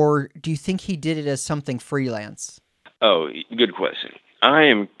 or do you think he did it as something freelance? Oh, good question. I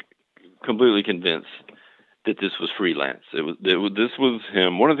am completely convinced that this was freelance. This was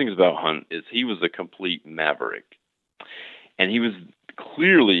him. One of the things about Hunt is he was a complete maverick, and he was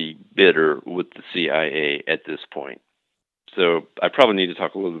clearly bitter with the CIA at this point. So I probably need to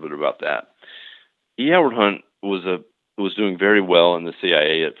talk a little bit about that. E. Howard Hunt was doing very well in the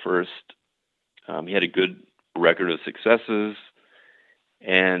CIA at first. He had a good record of successes,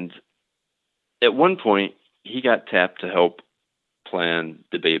 and at one point he got tapped to help plan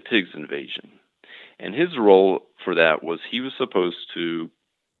the Bay of Pigs invasion. And his role for that was he was supposed to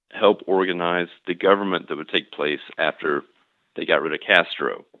help organize the government that would take place after they got rid of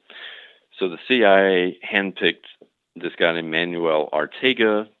Castro. So the CIA handpicked this guy named Manuel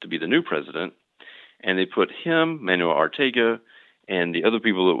Ortega to be the new president, and they put him, Manuel Ortega, and the other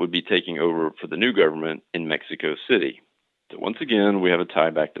people that would be taking over for the new government in Mexico City. So once again, we have a tie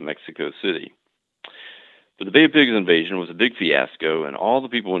back to Mexico City. But the Bay of Pigs invasion was a big fiasco, and all the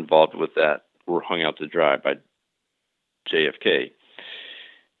people involved with that were hung out to dry by JFK.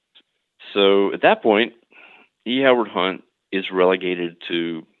 So at that point, E. Howard Hunt is relegated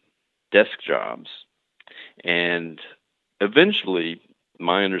to desk jobs. And eventually,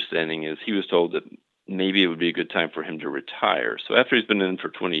 my understanding is he was told that maybe it would be a good time for him to retire. So after he's been in for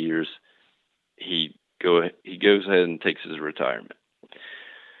 20 years, he goes ahead and takes his retirement.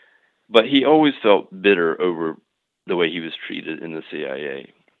 But he always felt bitter over the way he was treated in the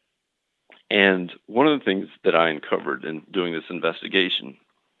CIA. And one of the things that I uncovered in doing this investigation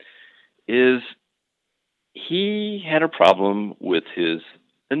is he had a problem with his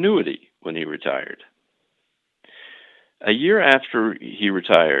annuity when he retired. A year after he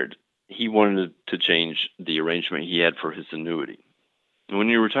retired, he wanted to change the arrangement he had for his annuity. And when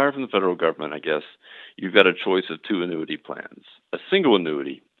you retire from the federal government, I guess, you've got a choice of two annuity plans, a single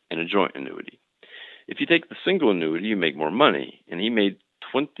annuity and a joint annuity. If you take the single annuity, you make more money, and he made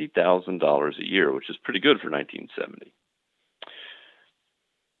 $20,000 a year, which is pretty good for 1970.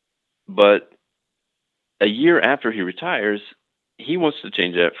 But a year after he retires, he wants to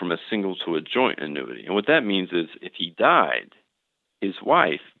change that from a single to a joint annuity. And what that means is if he died, his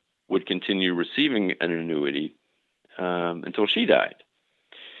wife would continue receiving an annuity until she died.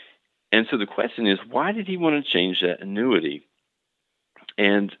 And so the question is, why did he want to change that annuity?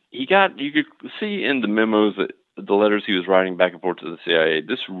 And you could see in the memos, that the letters he was writing back and forth to the CIA,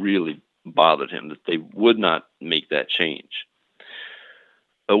 this really bothered him, that they would not make that change.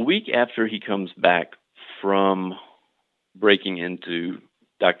 A week after he comes back from breaking into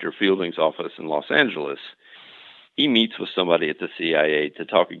Dr. Fielding's office in Los Angeles, he meets with somebody at the CIA to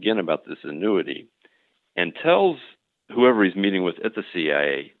talk again about this annuity, and tells whoever he's meeting with at the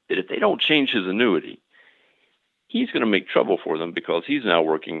CIA that if they don't change his annuity, he's going to make trouble for them because he's now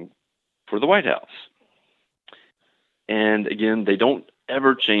working for the White House. And again, they don't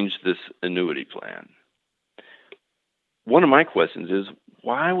ever change this annuity plan. One of my questions is,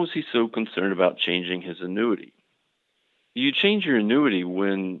 why was he so concerned about changing his annuity? You change your annuity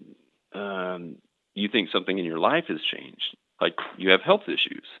when you think something in your life has changed, like you have health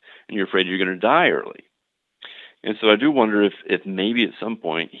issues and you're afraid you're going to die early. And so I do wonder if maybe at some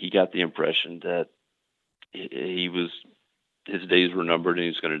point he got the impression that his days were numbered and he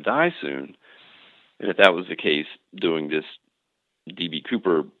was going to die soon. And if that was the case, doing this D.B.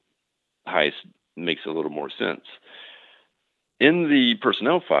 Cooper heist makes a little more sense. In the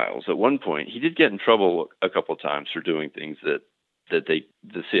personnel files, at one point, he did get in trouble a couple of times for doing things that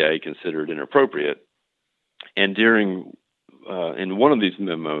the CIA considered inappropriate. And in one of these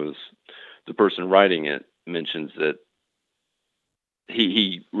memos, the person writing it mentions that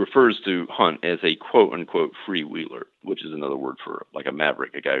he refers to Hunt as a quote-unquote freewheeler, which is another word for like a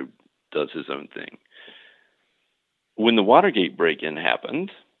maverick, a guy who does his own thing. When the Watergate break-in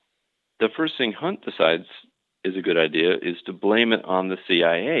happened, the first thing Hunt decides is a good idea is to blame it on the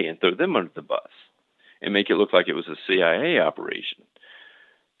CIA and throw them under the bus and make it look like it was a CIA operation.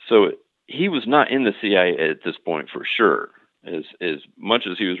 So he was not in the CIA at this point for sure, as much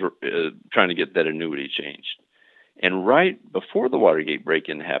as he was trying to get that annuity changed. And right before the Watergate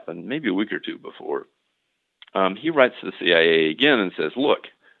break-in happened, maybe a week or two before, he writes to the CIA again and says, look,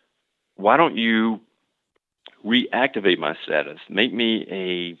 why don't you reactivate my status, make me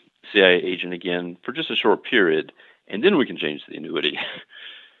a CIA agent again for just a short period, and then we can change the annuity.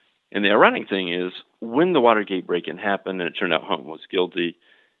 And the ironic thing is, when the Watergate break-in happened and it turned out Hunt was guilty,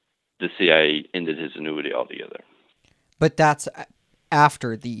 the CIA ended his annuity altogether. But that's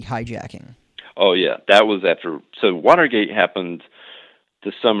after the hijacking. Oh, yeah. That was after. So Watergate happened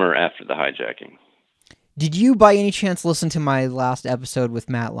the summer after the hijacking. Did you, by any chance, listen to my last episode with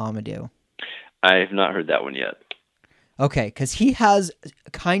Matt Lamadou? I have not heard that one yet. Okay, because he has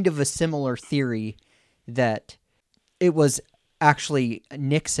kind of a similar theory that it was actually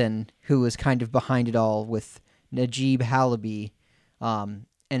Nixon who was kind of behind it all, with Najib Halabi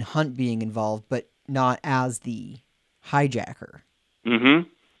and Hunt being involved, but not as the hijacker. Mm-hmm.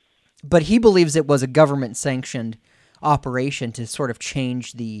 But he believes it was a government-sanctioned operation to sort of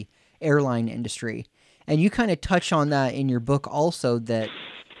change the airline industry. And you kind of touch on that in your book also, that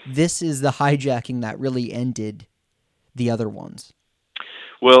this is the hijacking that really ended the other ones.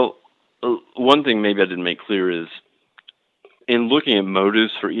 Well, one thing maybe I didn't make clear is in looking at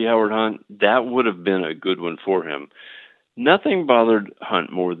motives for E. Howard Hunt, that would have been a good one for him. Nothing bothered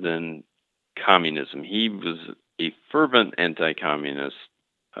Hunt more than communism. He was a fervent anti-communist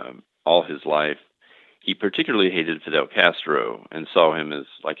all his life. He particularly hated Fidel Castro and saw him as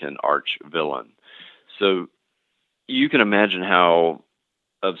like an arch villain. So you can imagine how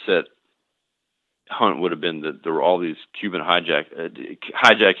upset Hunt would have been that there were all these Cuban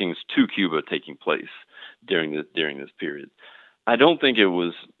hijackings to Cuba taking place during this period. I don't think it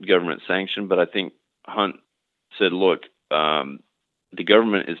was government sanctioned, but I think Hunt said, "Look, the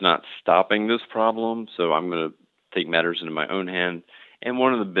government is not stopping this problem, so I'm going to take matters into my own hand." And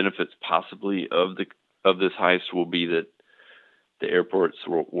one of the benefits, possibly, of this heist will be that the airports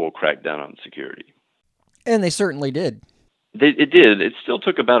will crack down on security. And they certainly did. It did. It still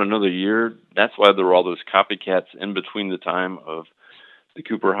took about another year. That's why there were all those copycats in between the time of the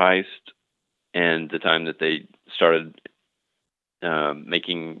Cooper heist and the time that they started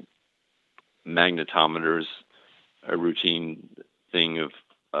making magnetometers a routine thing of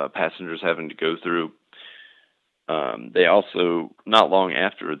passengers having to go through. They also, not long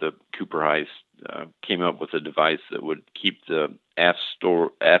after the Cooper heist, came up with a device that would keep the aft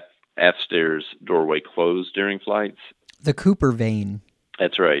stairs doorway closed during flights. The Cooper vein.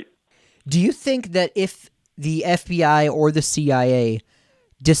 That's right. Do you think that if the FBI or the CIA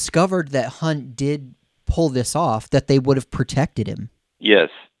discovered that Hunt did pull this off, that they would have protected him?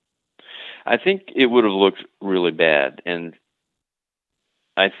 Yes. I think it would have looked really bad. And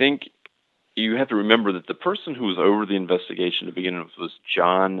I think you have to remember that the person who was over the investigation to begin with was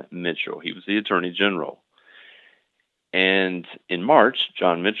John Mitchell. He was the Attorney General. And in March,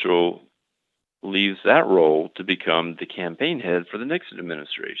 John Mitchell leaves that role to become the campaign head for the Nixon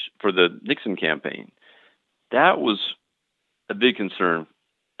administration, for the Nixon campaign. That was a big concern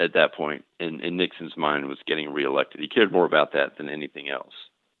at that point in Nixon's mind, was getting reelected. He cared more about that than anything else.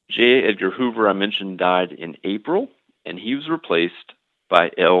 J. Edgar Hoover, I mentioned, died in April, and he was replaced by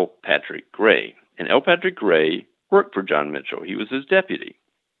L. Patrick Gray. And L. Patrick Gray worked for John Mitchell. He was his deputy.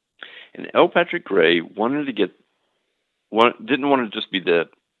 And L. Patrick Gray didn't want to just be the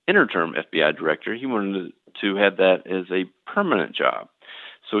interim FBI director. He wanted to have that as a permanent job.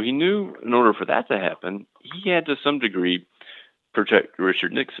 So he knew in order for that to happen, he had to some degree protect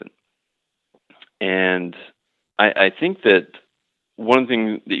Richard Nixon. And I think that one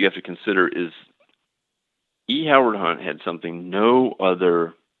thing that you have to consider is E. Howard Hunt had something no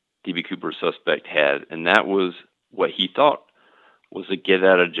other D.B. Cooper suspect had, and that was what he thought was a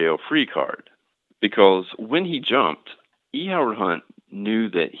get-out-of-jail-free card. Because when he jumped, E. Howard Hunt knew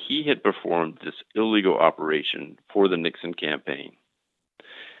that he had performed this illegal operation for the Nixon campaign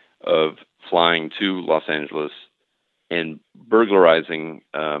of flying to Los Angeles and burglarizing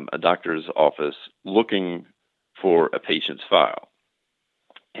a doctor's office looking for a patient's file.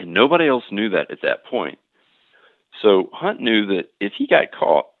 And nobody else knew that at that point. So Hunt knew that if he got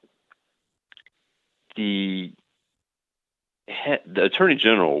caught, the Attorney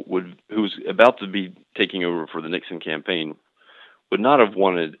General, who was about to be taking over for the Nixon campaign, would not have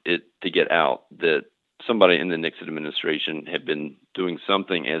wanted it to get out that somebody in the Nixon administration had been doing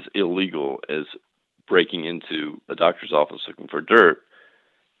something as illegal as breaking into a doctor's office looking for dirt.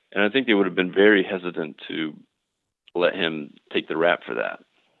 And I think they would have been very hesitant to let him take the rap for that.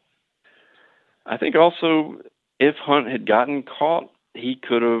 I think also if Hunt had gotten caught, he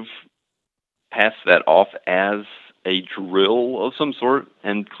could have passed that off as a drill of some sort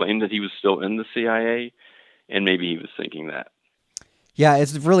and claimed that he was still in the CIA, and maybe he was thinking that. Yeah,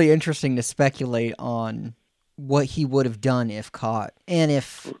 it's really interesting to speculate on what he would have done if caught, and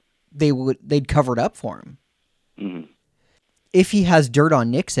if they'd covered up for him. Mm-hmm. If he has dirt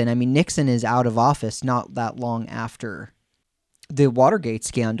on Nixon, I mean, Nixon is out of office not that long after the Watergate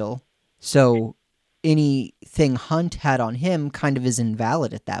scandal, so anything Hunt had on him kind of is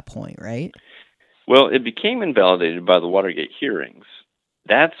invalid at that point, right? Well, it became invalidated by the Watergate hearings.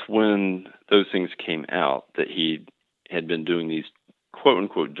 That's when those things came out, that he had been doing these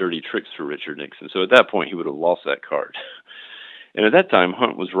quote-unquote dirty tricks for Richard Nixon. So at that point, he would have lost that card. And at that time,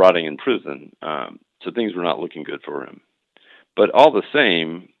 Hunt was rotting in prison, so things were not looking good for him. But all the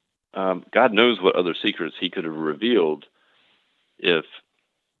same, God knows what other secrets he could have revealed if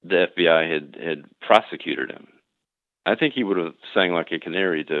the FBI had prosecuted him. I think he would have sang like a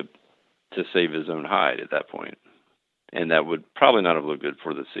canary to save his own hide at that point. And that would probably not have looked good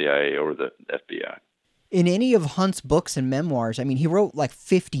for the CIA or the FBI. In any of Hunt's books and memoirs, I mean, he wrote like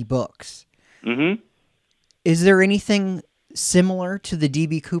 50 books. Mm-hmm. Is there anything similar to the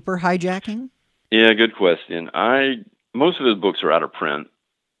D.B. Cooper hijacking? Yeah, good question. Most of his books are out of print,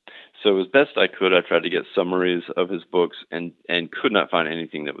 So as best I could, I tried to get summaries of his books and could not find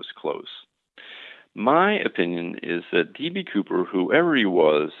anything that was close. My opinion is that D.B. Cooper, whoever he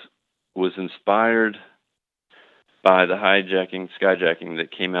was inspired by the skyjacking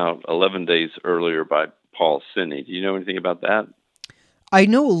that came out 11 days earlier by Paul Sidney. Do you know anything about that? I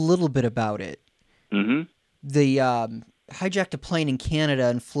know a little bit about it. Mm-hmm. They hijacked a plane in Canada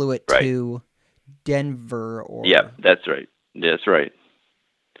and flew it to Denver. Yeah, that's right. That's right.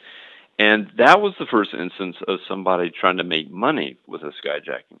 And that was the first instance of somebody trying to make money with a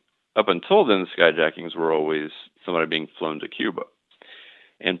skyjacking. Up until then, the skyjackings were always somebody being flown to Cuba.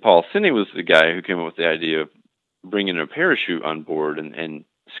 And Paul Sidney was the guy who came up with the idea of bringing a parachute on board and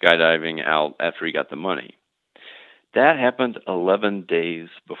skydiving out after he got the money. That happened 11 days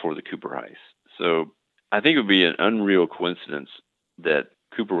before the Cooper heist. So I think it would be an unreal coincidence that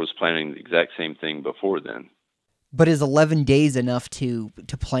Cooper was planning the exact same thing before then. But is 11 days enough to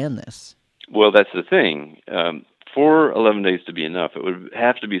plan this? Well, that's the thing. For 11 days to be enough, it would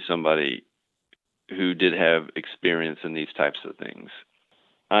have to be somebody who did have experience in these types of things.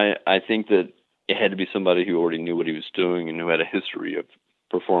 I think that it had to be somebody who already knew what he was doing and who had a history of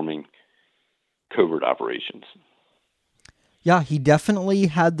performing covert operations. Yeah, he definitely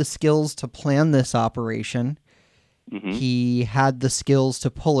had the skills to plan this operation. Mm-hmm. He had the skills to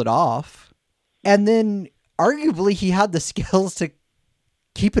pull it off. And then, arguably, he had the skills to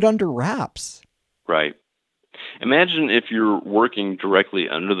keep it under wraps. Right. Imagine if you're working directly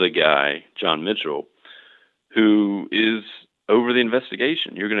under the guy, John Mitchell, who is over the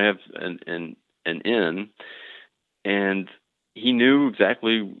investigation. You're going to have an in, and he knew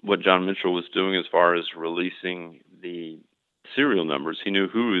exactly what John Mitchell was doing as far as releasing the serial numbers. He knew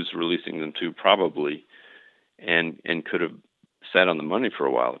who he was releasing them to, probably, and could have sat on the money for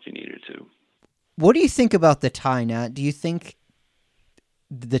a while if he needed to. What do you think about the tie, Nat? Do you think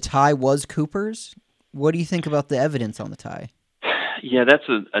the tie was Cooper's? What do you think about the evidence on the tie? Yeah, that's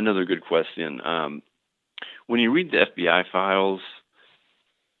another good question. When you read the FBI files,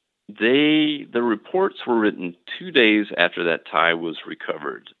 the reports were written 2 days after that tie was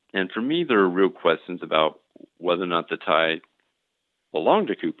recovered. And for me, there are real questions about whether or not the tie belonged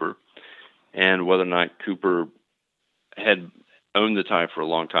to Cooper and whether or not Cooper had owned the tie for a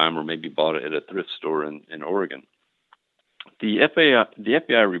long time or maybe bought it at a thrift store in Oregon. The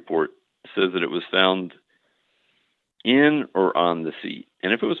FBI report says that it was found in or on the seat.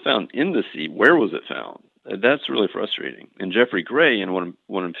 And if it was found in the seat, where was it found? That's really frustrating. And Jeffrey Gray, in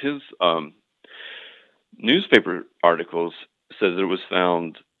one of his newspaper articles, says that it was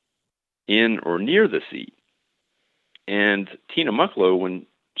found in or near the seat. And Tina Mucklow, when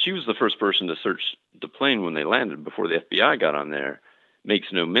she was the first person to search the plane when they landed before the FBI got on there, makes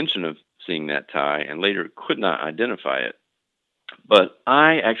no mention of seeing that tie and later could not identify it. But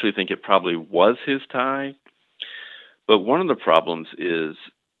I actually think it probably was his tie. But one of the problems is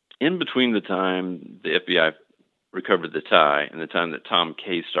in between the time the FBI recovered the tie and the time that Tom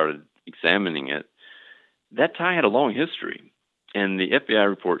Kay started examining it, that tie had a long history. And the FBI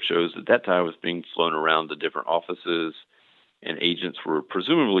report shows that tie was being flown around to different offices, and agents were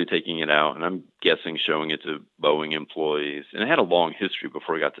presumably taking it out, and I'm guessing showing it to Boeing employees. And it had a long history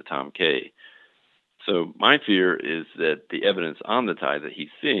before it got to Tom Kay. So my fear is that the evidence on the tie that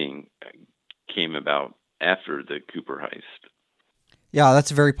he's seeing came about after the Cooper heist. Yeah,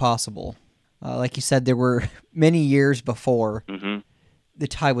 that's very possible. Like you said, there were many years before the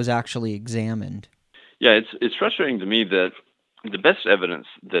tie was actually examined. Yeah, it's frustrating to me that the best evidence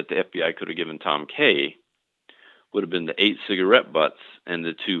that the FBI could have given Tom Kay would have been the 8 cigarette butts and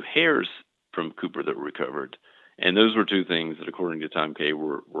the 2 hairs from Cooper that were recovered. And those were 2 things that, according to Tom Kay,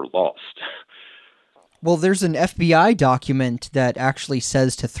 were lost. Well, there's an FBI document that actually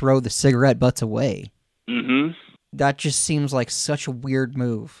says to throw the cigarette butts away. Mm-hmm. That just seems like such a weird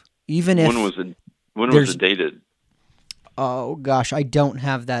move. Even if when was it dated? Oh gosh, I don't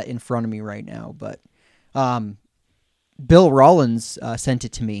have that in front of me right now, but Bill Rollins sent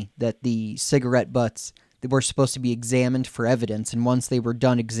it to me that the cigarette butts that were supposed to be examined for evidence, and once they were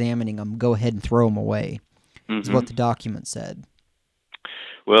done examining them, go ahead and throw them away. Is what the document said.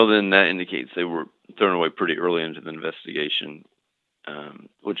 Well, then that indicates they were thrown away pretty early into the investigation,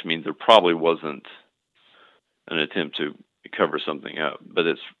 which means there probably wasn't an attempt to cover something up. But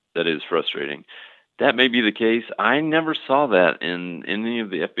that is frustrating. That may be the case. I never saw that in any of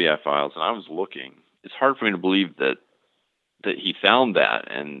the FBI files, and I was looking. It's hard for me to believe that he found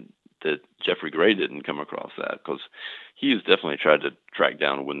that and that Jeffrey Gray didn't come across that, because he has definitely tried to track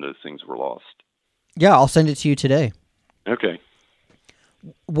down when those things were lost. Yeah, I'll send it to you today. Okay.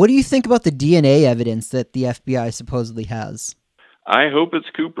 What do you think about the DNA evidence that the FBI supposedly has? I hope it's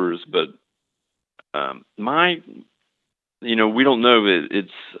Cooper's, but we don't know.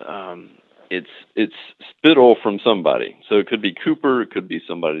 It's spittle from somebody. So it could be Cooper, it could be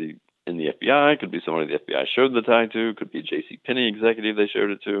somebody in the FBI, it could be somebody the FBI showed the tie to, it could be a J.C. Penney executive they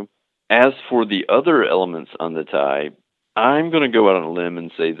showed it to. As for the other elements on the tie, I'm going to go out on a limb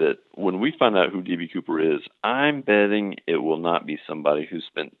and say that when we find out who D.B. Cooper is, I'm betting it will not be somebody who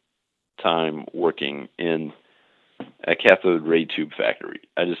spent time working in a cathode ray tube factory.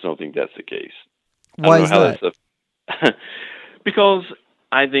 I just don't think that's the case. I Why don't know is how that? that stuff. Because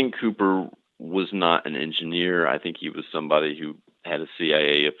I think Cooper was not an engineer. I think he was somebody who had a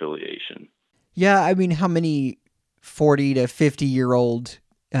CIA affiliation. Yeah, I mean, how many 40 to 50-year-old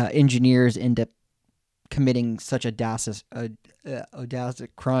engineers end up committing such audacious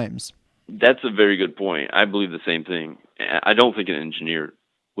crimes? That's a very good point. I believe the same thing. I don't think an engineer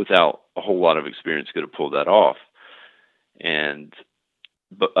without a whole lot of experience could have pulled that off.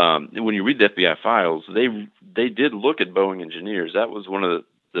 But when you read the FBI files, they did look at Boeing engineers. That was one of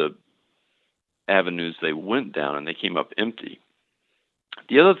the avenues they went down, and they came up empty.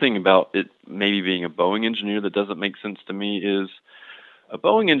 The other thing about it maybe being a Boeing engineer that doesn't make sense to me is a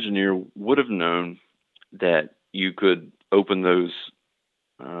Boeing engineer would have known that you could open that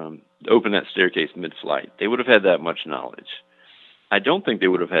staircase mid-flight. They would have had that much knowledge. I don't think they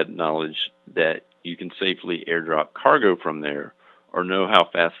would have had knowledge that you can safely airdrop cargo from there or know how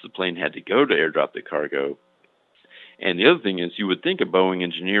fast the plane had to go to airdrop the cargo. And the other thing is, you would think a Boeing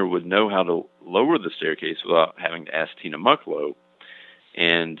engineer would know how to lower the staircase without having to ask Tina Mucklow,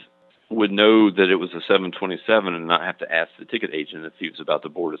 and would know that it was a 727 and not have to ask the ticket agent if he was about to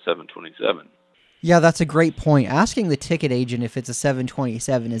board a 727. Yeah, that's a great point. Asking the ticket agent if it's a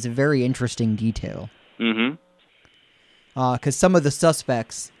 727 is a very interesting detail. Mm-hmm. Because some of the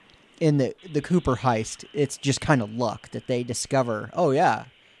suspects in the Cooper heist, it's just kind of luck that they discover, oh yeah,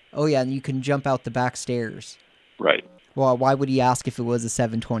 and you can jump out the back stairs. Right. Well, why would he ask if it was a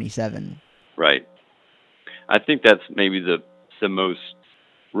 727? Right. I think that's maybe the most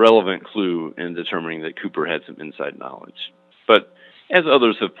relevant clue in determining that Cooper had some inside knowledge. But as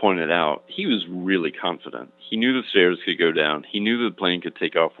others have pointed out, he was really confident. He knew the stairs could go down. He knew the plane could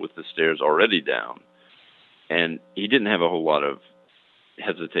take off with the stairs already down. And he didn't have a whole lot of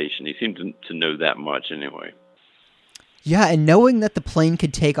hesitation. He seemed to know that much anyway. Yeah, and knowing that the plane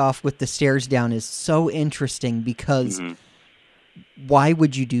could take off with the stairs down is so interesting because why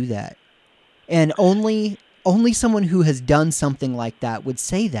would you do that? And only someone who has done something like that would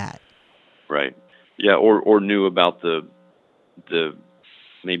say that. Right. Yeah, or knew about the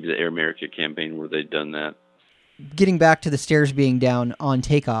maybe the Air America campaign where they'd done that. Getting back to the stairs being down on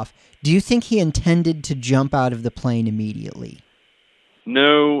takeoff, do you think he intended to jump out of the plane immediately?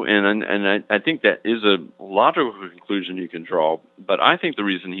 No, and I think that is a logical conclusion you can draw, but I think the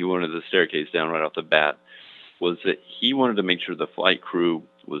reason he wanted the staircase down right off the bat was that he wanted to make sure the flight crew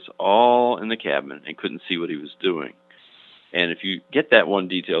was all in the cabin and couldn't see what he was doing. And if you get that one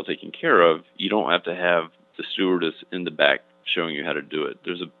detail taken care of, you don't have to have the stewardess in the back showing you how to do it.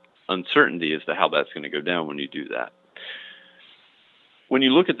 There's an uncertainty as to how that's going to go down when you do that. When you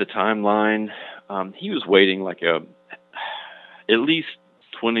look at the timeline, he was waiting at least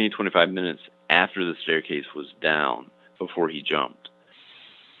 20, 25 minutes after the staircase was down before he jumped.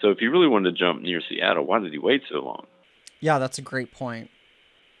 So if he really wanted to jump near Seattle, why did he wait so long? Yeah, that's a great point.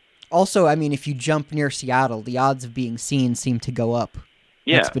 Also, I mean, if you jump near Seattle, the odds of being seen seem to go up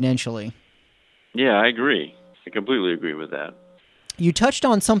exponentially. Yeah, I agree. I completely agree with that. You touched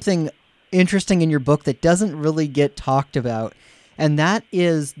on something interesting in your book that doesn't really get talked about, and that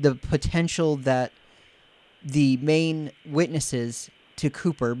is the potential that the main witnesses to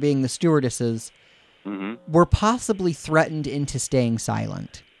Cooper, being the stewardesses, were possibly threatened into staying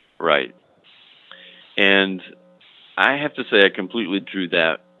silent. Right. And I have to say I completely drew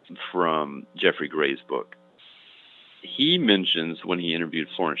that from Jeffrey Gray's book. He mentions when he interviewed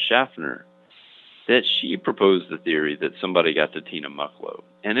Florence Schaffner that she proposed the theory that somebody got to Tina Mucklow.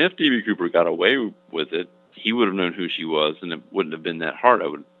 And if D.B. Cooper got away with it, he would have known who she was, and it wouldn't have been that hard,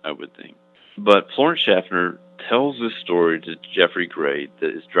 I would think. But Florence Schaffner tells this story to Jeffrey Gray that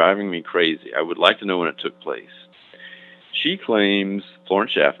is driving me crazy. I would like to know when it took place. She claims,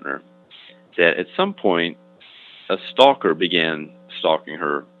 Florence Schaffner, that at some point a stalker began stalking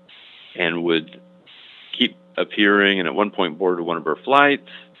her and would keep appearing, and at one point boarded one of her flights.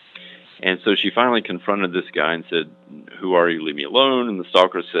 And so she finally confronted this guy and said, "Who are you? Leave me alone." And the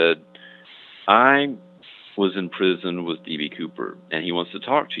stalker said, "I was in prison with D.B. Cooper, and he wants to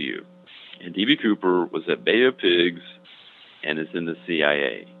talk to you." And D.B. Cooper was at Bay of Pigs and is in the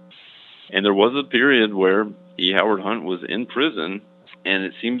CIA. And there was a period where E. Howard Hunt was in prison, and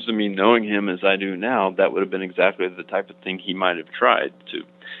it seems to me, knowing him as I do now, that would have been exactly the type of thing he might have tried to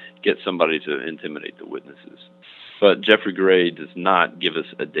get somebody to intimidate the witnesses. But Jeffrey Gray does not give us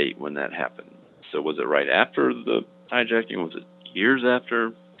a date when that happened. So was it right after the hijacking? Was it years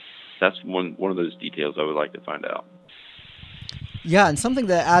after? That's one of those details I would like to find out. Yeah, and something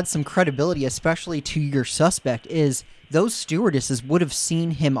that adds some credibility, especially to your suspect, is those stewardesses would have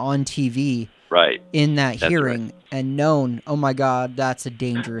seen him on TV in that hearing and known, oh my God, that's a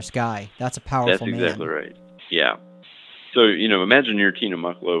dangerous guy. That's a powerful man. That's exactly right. Yeah. So, imagine you're Tina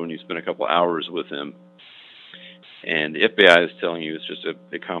Mucklow and you spend a couple hours with him, and the FBI is telling you it's just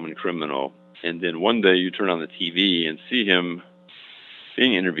a common criminal, and then one day you turn on the TV and see him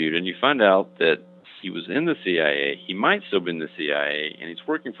being interviewed, and you find out that he was in the CIA, he might still be in the CIA, and he's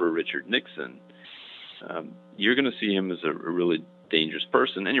working for Richard Nixon. You're going to see him as a really dangerous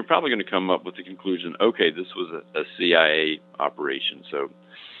person, and you're probably going to come up with the conclusion, okay, this was a CIA operation, so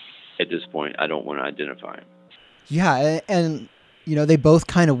at this point, I don't want to identify him. Yeah, and they both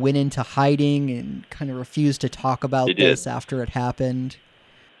kind of went into hiding and kind of refused to talk about this after it happened.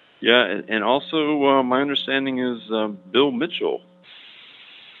 Yeah, and also my understanding is Bill Mitchell,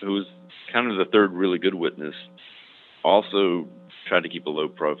 who was kind of the third really good witness, also tried to keep a low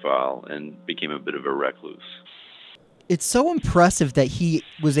profile and became a bit of a recluse. It's so impressive that he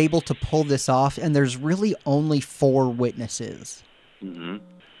was able to pull this off, and there's really only 4 witnesses. Mm-hmm.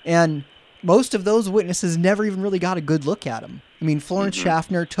 And most of those witnesses never even really got a good look at him. I mean, Florence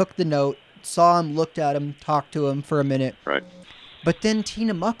Schaffner took the note, saw him, looked at him, talked to him for a minute. Right. But then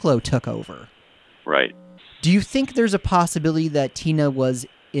Tina Mucklow took over. Right. Do you think there's a possibility that Tina was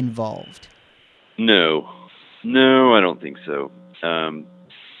involved? No, I don't think so.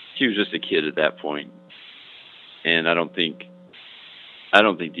 She was just a kid at that point, and I don't think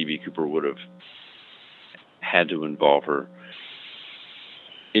D.B. Cooper would have had to involve her.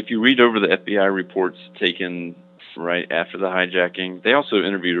 If you read over the FBI reports taken right after the hijacking, they also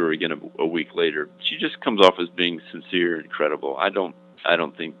interviewed her again a week later. She just comes off as being sincere and credible. I don't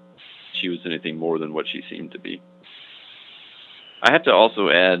think she was anything more than what she seemed to be. I have to also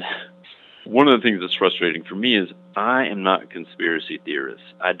add, one of the things that's frustrating for me is I am not a conspiracy theorist.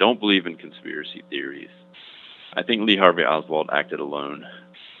 I don't believe in conspiracy theories. I think Lee Harvey Oswald acted alone.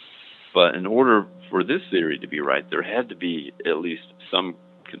 But in order for this theory to be right, there had to be at least some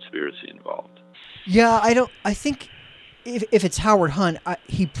conspiracy involved. Yeah, I think if it's Howard Hunt,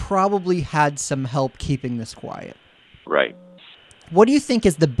 he probably had some help keeping this quiet. Right. What do you think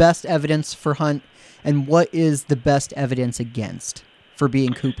is the best evidence for Hunt, and what is the best evidence against for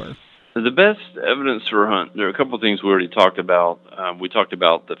being Cooper? The best evidence for Hunt, there are a couple of things we already talked about. We talked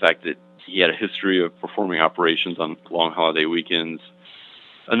about the fact that he had a history of performing operations on long holiday weekends.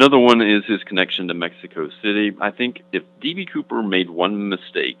 Another one is his connection to Mexico City. I think if D.B. Cooper made one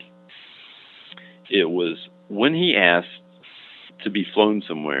mistake, it was when he asked to be flown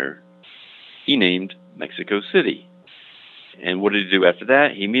somewhere, he named Mexico City. And what did he do after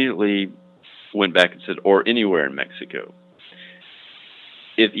that? He immediately went back and said, or anywhere in Mexico.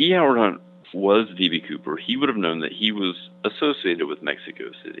 If E. Howard Hunt was D.B. Cooper, he would have known that he was associated with Mexico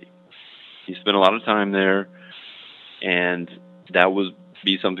City. He spent a lot of time there, and that would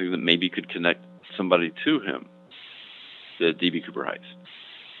be something that maybe could connect somebody to him, the D.B. Cooper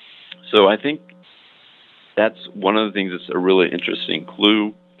heist. So I think that's one of the things that's a really interesting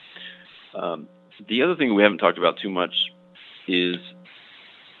clue. The other thing we haven't talked about too much is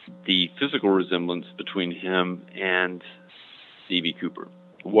the physical resemblance between him and D.B. Cooper,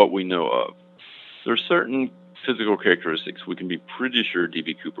 what we know of. There are certain physical characteristics we can be pretty sure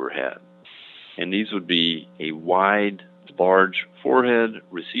D.B. Cooper had, and these would be a wide, large forehead,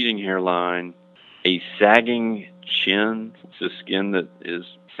 receding hairline, a sagging chin, the skin that is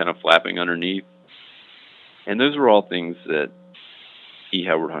kind of flapping underneath, and those are all things that E.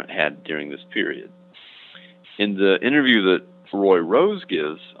 Howard Hunt had during this period. In the interview that Roy Rose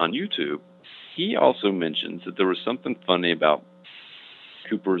gives on YouTube, he also mentions that there was something funny about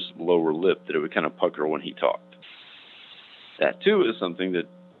Cooper's lower lip, that it would kind of pucker when he talked. That, too, is something that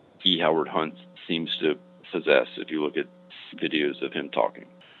E. Howard Hunt seems to possess if you look at videos of him talking.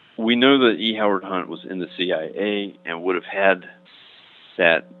 We know that E. Howard Hunt was in the CIA and would have had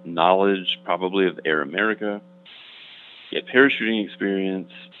that knowledge probably of Air America. He had parachuting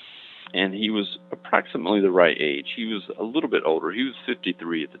experience, and he was approximately the right age. He was a little bit older. He was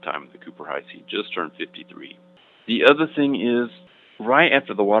 53 at the time of the Cooper heist. He just turned 53. The other thing is, right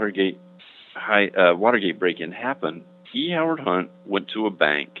after the Watergate break-in happened, E. Howard Hunt went to a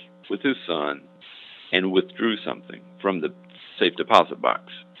bank with his son and withdrew something from the safe deposit box.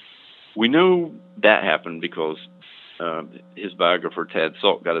 We know that happened because his biographer, Tad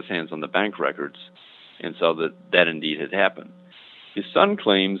Salk, got his hands on the bank records and saw that that indeed had happened. His son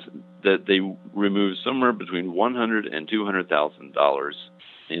claims that they removed somewhere between $100,000 and $200,000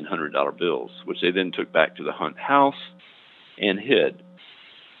 in $100 bills, which they then took back to the Hunt house and hid.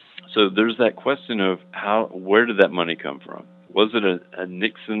 So there's that question of where did that money come from? Was it a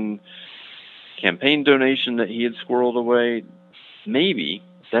Nixon campaign donation that he had squirreled away? Maybe.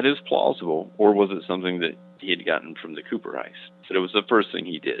 That is plausible. Or was it something that he had gotten from the Cooper heist? But it was the first thing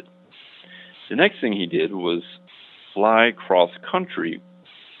he did. The next thing he did was fly cross country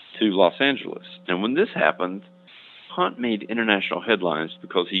to Los Angeles. And when this happened, Hunt made international headlines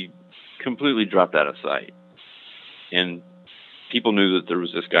because he completely dropped out of sight. And people knew that there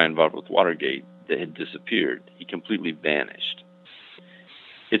was this guy involved with Watergate that had disappeared. He completely vanished.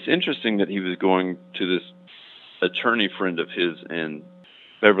 It's interesting that he was going to this attorney friend of his in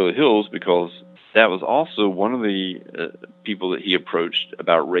Beverly Hills because that was also one of the people that he approached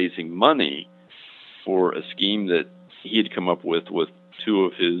about raising money for a scheme that he had come up with two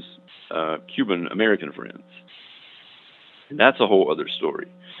of his Cuban American friends. And that's a whole other story.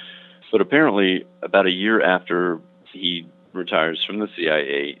 But apparently, about a year after he retires from the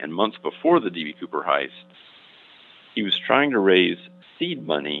CIA and months before the D.B. Cooper heist, he was trying to raise seed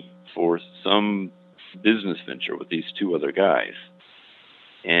money for some business venture with these two other guys.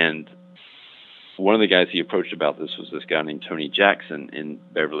 And one of the guys he approached about this was this guy named Tony Jackson in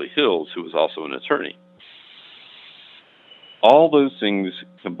Beverly Hills, who was also an attorney. All those things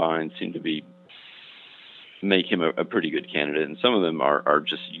combined seem to make him a pretty good candidate, and some of them are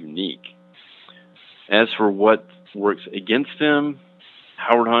just unique. As for what works against him,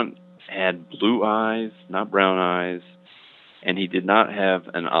 Howard Hunt had blue eyes, not brown eyes, and he did not have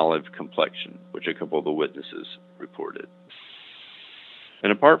an olive complexion, which a couple of the witnesses reported.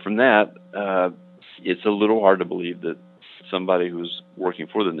 And apart from that, it's a little hard to believe that somebody who's working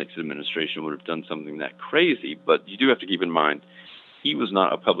for the Nixon administration would have done something that crazy, but you do have to keep in mind, he was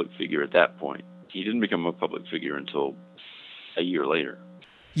not a public figure at that point. He didn't become a public figure until a year later.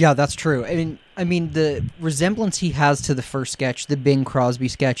 Yeah, that's true. I mean, the resemblance he has to the first sketch, the Bing Crosby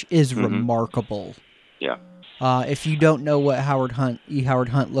sketch, is remarkable. Yeah. If you don't know what Howard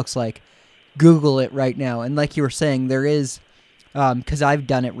Hunt looks like, Google it right now. And like you were saying, there is, because I've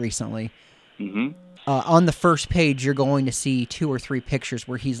done it recently. On the first page, you're going to see 2 or 3 pictures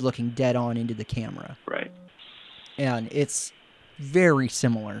where he's looking dead on into the camera. Right. And it's very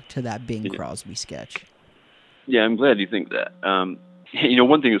similar to that Bing Crosby sketch. Yeah, I'm glad you think that.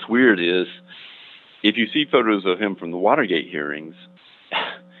 One thing that's weird is if you see photos of him from the Watergate hearings,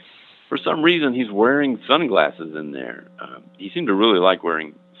 for some reason he's wearing sunglasses in there. He seemed to really like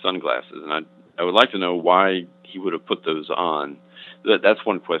wearing sunglasses, and I would like to know why he would have put those on. That's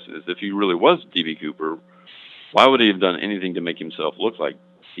one question, is if he really was D.B. Cooper, why would he have done anything to make himself look like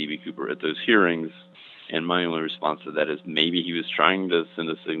D.B. Cooper at those hearings? And my only response to that is maybe he was trying to send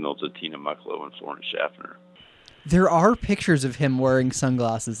a signal to Tina Mucklow and Florence Schaffner. There are pictures of him wearing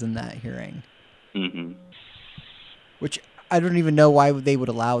sunglasses in that hearing. Which I don't even know why they would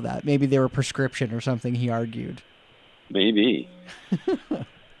allow that. Maybe they were prescription or something, he argued. Maybe.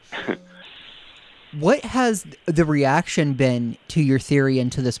 What has the reaction been to your theory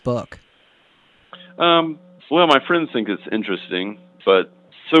and to this book? Well, my friends think it's interesting, but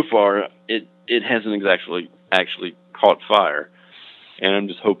so far it hasn't actually caught fire. And I'm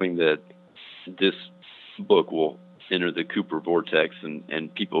just hoping that this book will enter the Cooper vortex,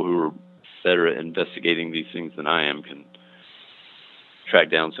 and people who are better at investigating these things than I am can track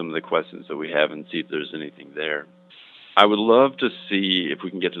down some of the questions that we have and see if there's anything there. I would love to see if we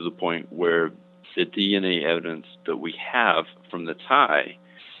can get to the point where the DNA evidence that we have from the tie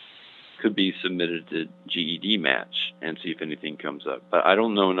could be submitted to GED match and see if anything comes up. But I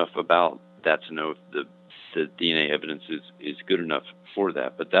don't know enough about that to know if the DNA evidence is good enough for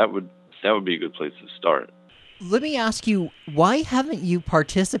that. But that would be a good place to start. Let me ask you, why haven't you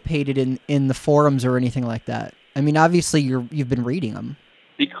participated in the forums or anything like that? I mean, obviously you've been reading them.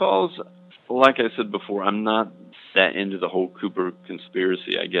 Because, like I said before, I'm not that into the whole Cooper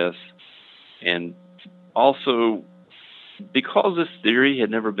conspiracy, I guess. And also, because this theory had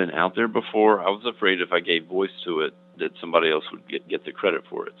never been out there before, I was afraid if I gave voice to it that somebody else would get the credit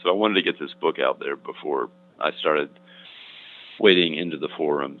for it. So I wanted to get this book out there before I started wading into the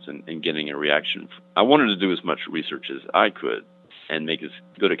forums and getting a reaction. I wanted to do as much research as I could and make as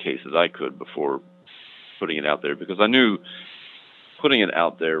good a case as I could before putting it out there, because I knew putting it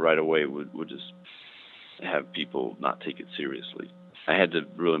out there right away would just have people not take it seriously. I had to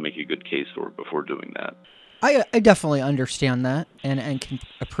really make a good case for it before doing that. I definitely understand that and can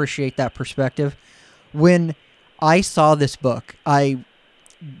appreciate that perspective. When I saw this book, I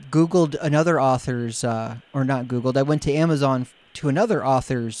Googled another author's, or not Googled, I went to Amazon to another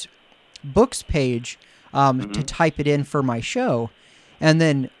author's books page to Hmm. type it in for my show. And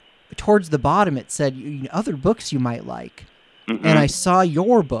then towards the bottom, it said other books you might like. And I Hmm. saw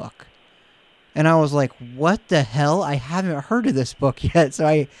your book. And I was like, what the hell? I haven't heard of this book yet. So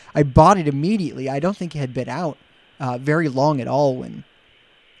I bought it immediately. I don't think it had been out very long at all when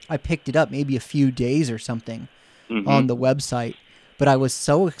I picked it up, maybe a few days or something Hmm. on the website. But I was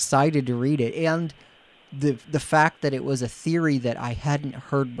so excited to read it. And the fact that it was a theory that I hadn't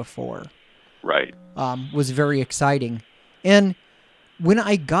heard before Right. was very exciting. And when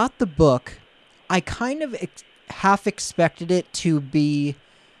I got the book, I kind of half expected it to be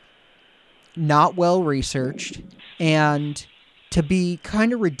not well researched and to be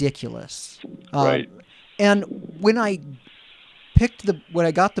kind of ridiculous. Right. And when I when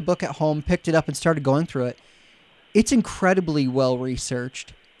I got the book at home, picked it up and started going through it, it's incredibly well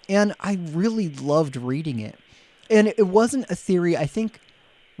researched, and I really loved reading it. And it wasn't a theory. I think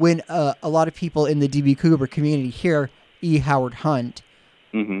when a lot of people in the DB Cooper community hear E. Howard Hunt,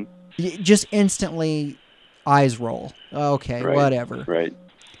 Hmm. just instantly eyes roll. Okay, Right. whatever. Right.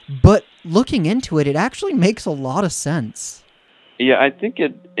 But looking into it, it actually makes a lot of sense. Yeah, I think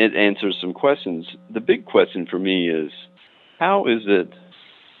it answers some questions. The big question for me is, how is it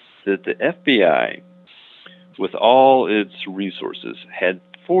that the FBI, with all its resources, had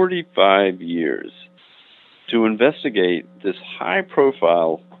 45 years to investigate this high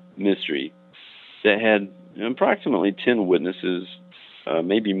profile mystery that had approximately 10 witnesses,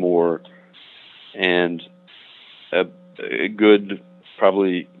 maybe more, and a, a good,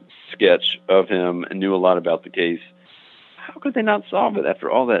 probably, sketch of him and knew a lot about the case? How could they not solve it after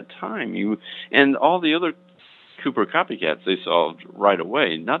all that time? And all the other Cooper copycats they solved right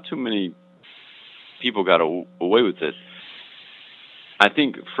away. Not too many people got away with it. I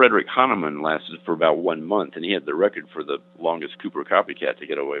think Frederick Hahnemann lasted for about 1 month, and he had the record for the longest Cooper copycat to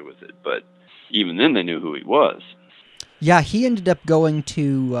get away with it. But even then, they knew who he was. Yeah, he ended up going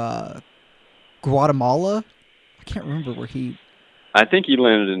to Guatemala. I can't remember where he. I think he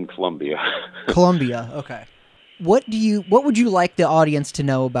landed in Colombia. Colombia. Okay. What would you like the audience to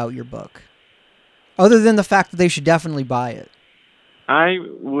know about your book? Other than the fact that they should definitely buy it. I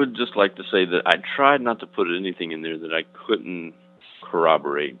would just like to say that I tried not to put anything in there that I couldn't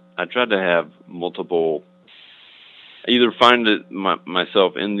corroborate. I tried to have multiple, either find it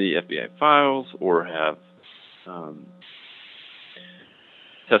myself in the FBI files or have um,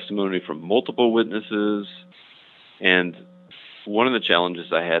 testimony from multiple witnesses. And one of the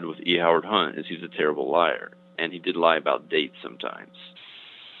challenges I had with E. Howard Hunt is he's a terrible liar, and he did lie about dates sometimes.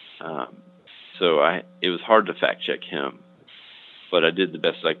 Um, so it was hard to fact check him, but I did the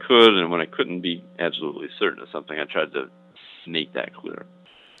best I could, and when I couldn't be absolutely certain of something, I tried to make that clear.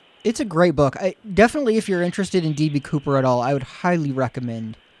 It's a great book. Definitely, if you're interested in DB Cooper at all, I would highly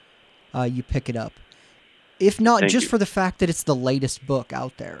recommend you pick it up. If not, Thank just you. for the fact that it's the latest book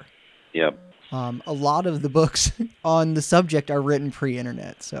out there. Yep. A lot of the books on the subject are written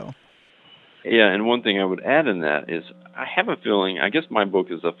pre-internet, so. Yeah, and one thing I would add in that is I have a feeling, I guess my book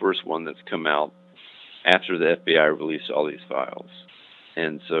is the first one that's come out after the FBI released all these files.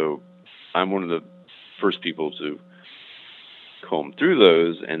 And so I'm one of the first people to comb through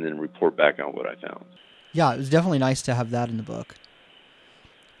those and then report back on what I found. Yeah, it was definitely nice to have that in the book.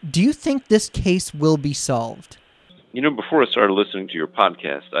 Do you think this case will be solved? You know, before I started listening to your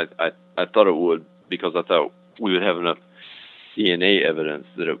podcast, I thought it would, because I thought we would have enough DNA evidence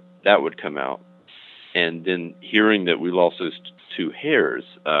that would come out. And then hearing that we lost those two hairs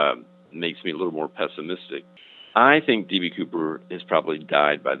makes me a little more pessimistic. I think D.B. Cooper has probably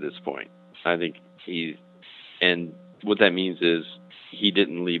died by this point. I think and what that means is he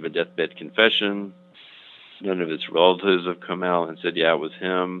didn't leave a deathbed confession. None of his relatives have come out and said, yeah, it was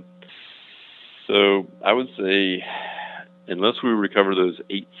him. So I would say, unless we recover those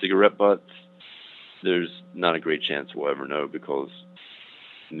 8 cigarette butts, there's not a great chance we'll ever know, because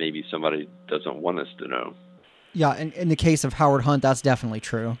maybe somebody doesn't want us to know. Yeah, in the case of Howard Hunt, that's definitely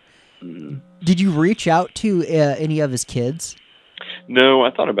true. Mm-hmm. Did you reach out to any of his kids? No,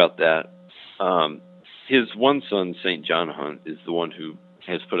 I thought about that. His one son, St. John Hunt, is the one who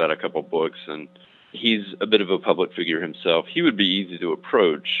has put out a couple books, and he's a bit of a public figure himself. He would be easy to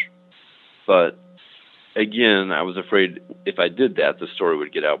approach, but again, I was afraid if I did that, the story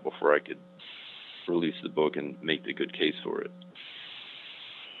would get out before I could release the book and make the good case for it.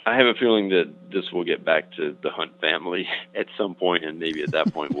 I have a feeling that this will get back to the Hunt family at some point, and maybe at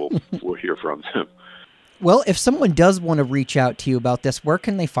that point we'll hear from them. Well, if someone does want to reach out to you about this, where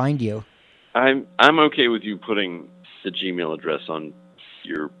can they find you? I'm okay with you putting the Gmail address on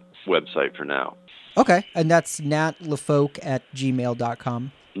your website for now. Okay, and that's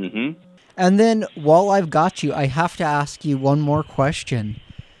natloufoque@gmail.com. Mm-hmm. And then, while I've got you, I have to ask you one more question.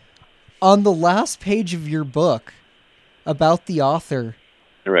 On the last page of your book, about the author,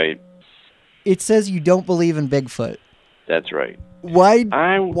 Right. it says you don't believe in Bigfoot. That's right. Why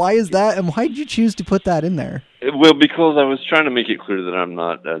is that, and why did you choose to put that in there? Well, because I was trying to make it clear that I'm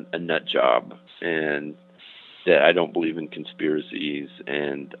not a nut job, and that I don't believe in conspiracies,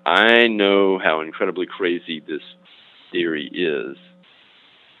 and I know how incredibly crazy this theory is.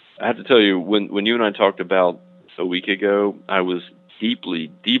 I have to tell you, when you and I talked about a week ago, I was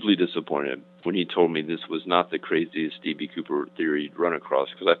deeply, deeply disappointed when he told me this was not the craziest D.B. Cooper theory he'd run across,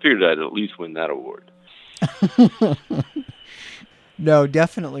 because I figured I'd at least win that award. No,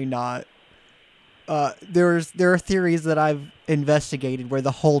 definitely not. There are theories that I've investigated where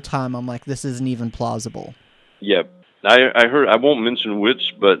the whole time I'm like, this isn't even plausible. Yep. I heard, I won't mention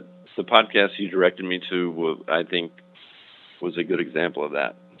which, but the podcast you directed me to, I think, was a good example of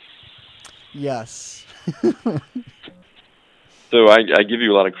that. Yes. So I give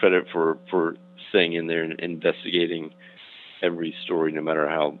you a lot of credit for staying in there and investigating every story, no matter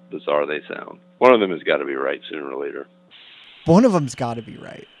how bizarre they sound. One of them has got to be right sooner or later. One of them's got to be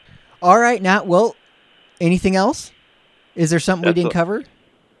right. All right, Nat. Well, anything else? Is there something we didn't cover?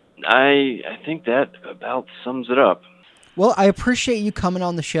 I think that about sums it up. Well, I appreciate you coming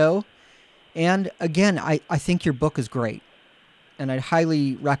on the show. And again, I think your book is great. And I'd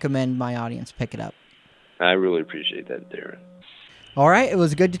highly recommend my audience pick it up. I really appreciate that, Darren. All right. It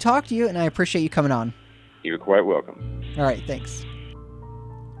was good to talk to you, and I appreciate you coming on. You're quite welcome. All right. Thanks.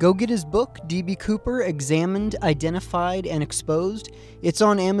 Go get his book, D.B. Cooper, Examined, Identified, and Exposed. It's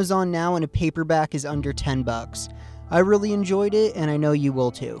on Amazon now, and a paperback is under $10. I really enjoyed it, and I know you will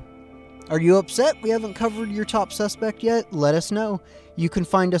too. Are you upset we haven't covered your top suspect yet? Let us know. You can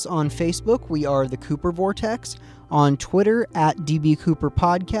find us on Facebook. We are The Cooper Vortex. On Twitter, @DB Cooper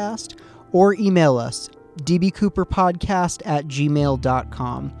Podcast. Or email us,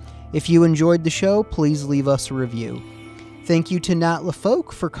 dbcooperpodcast@gmail.com. If you enjoyed the show, please leave us a review. Thank you to Nat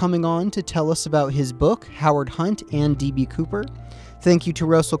Loufoque for coming on to tell us about his book, Howard Hunt and D.B. Cooper. Thank you to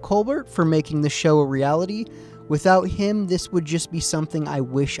Russell Colbert for making the show a reality. Without him, this would just be something I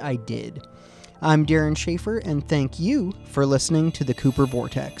wish I did. I'm Darren Schaefer, and thank you for listening to the Cooper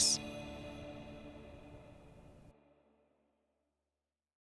Vortex.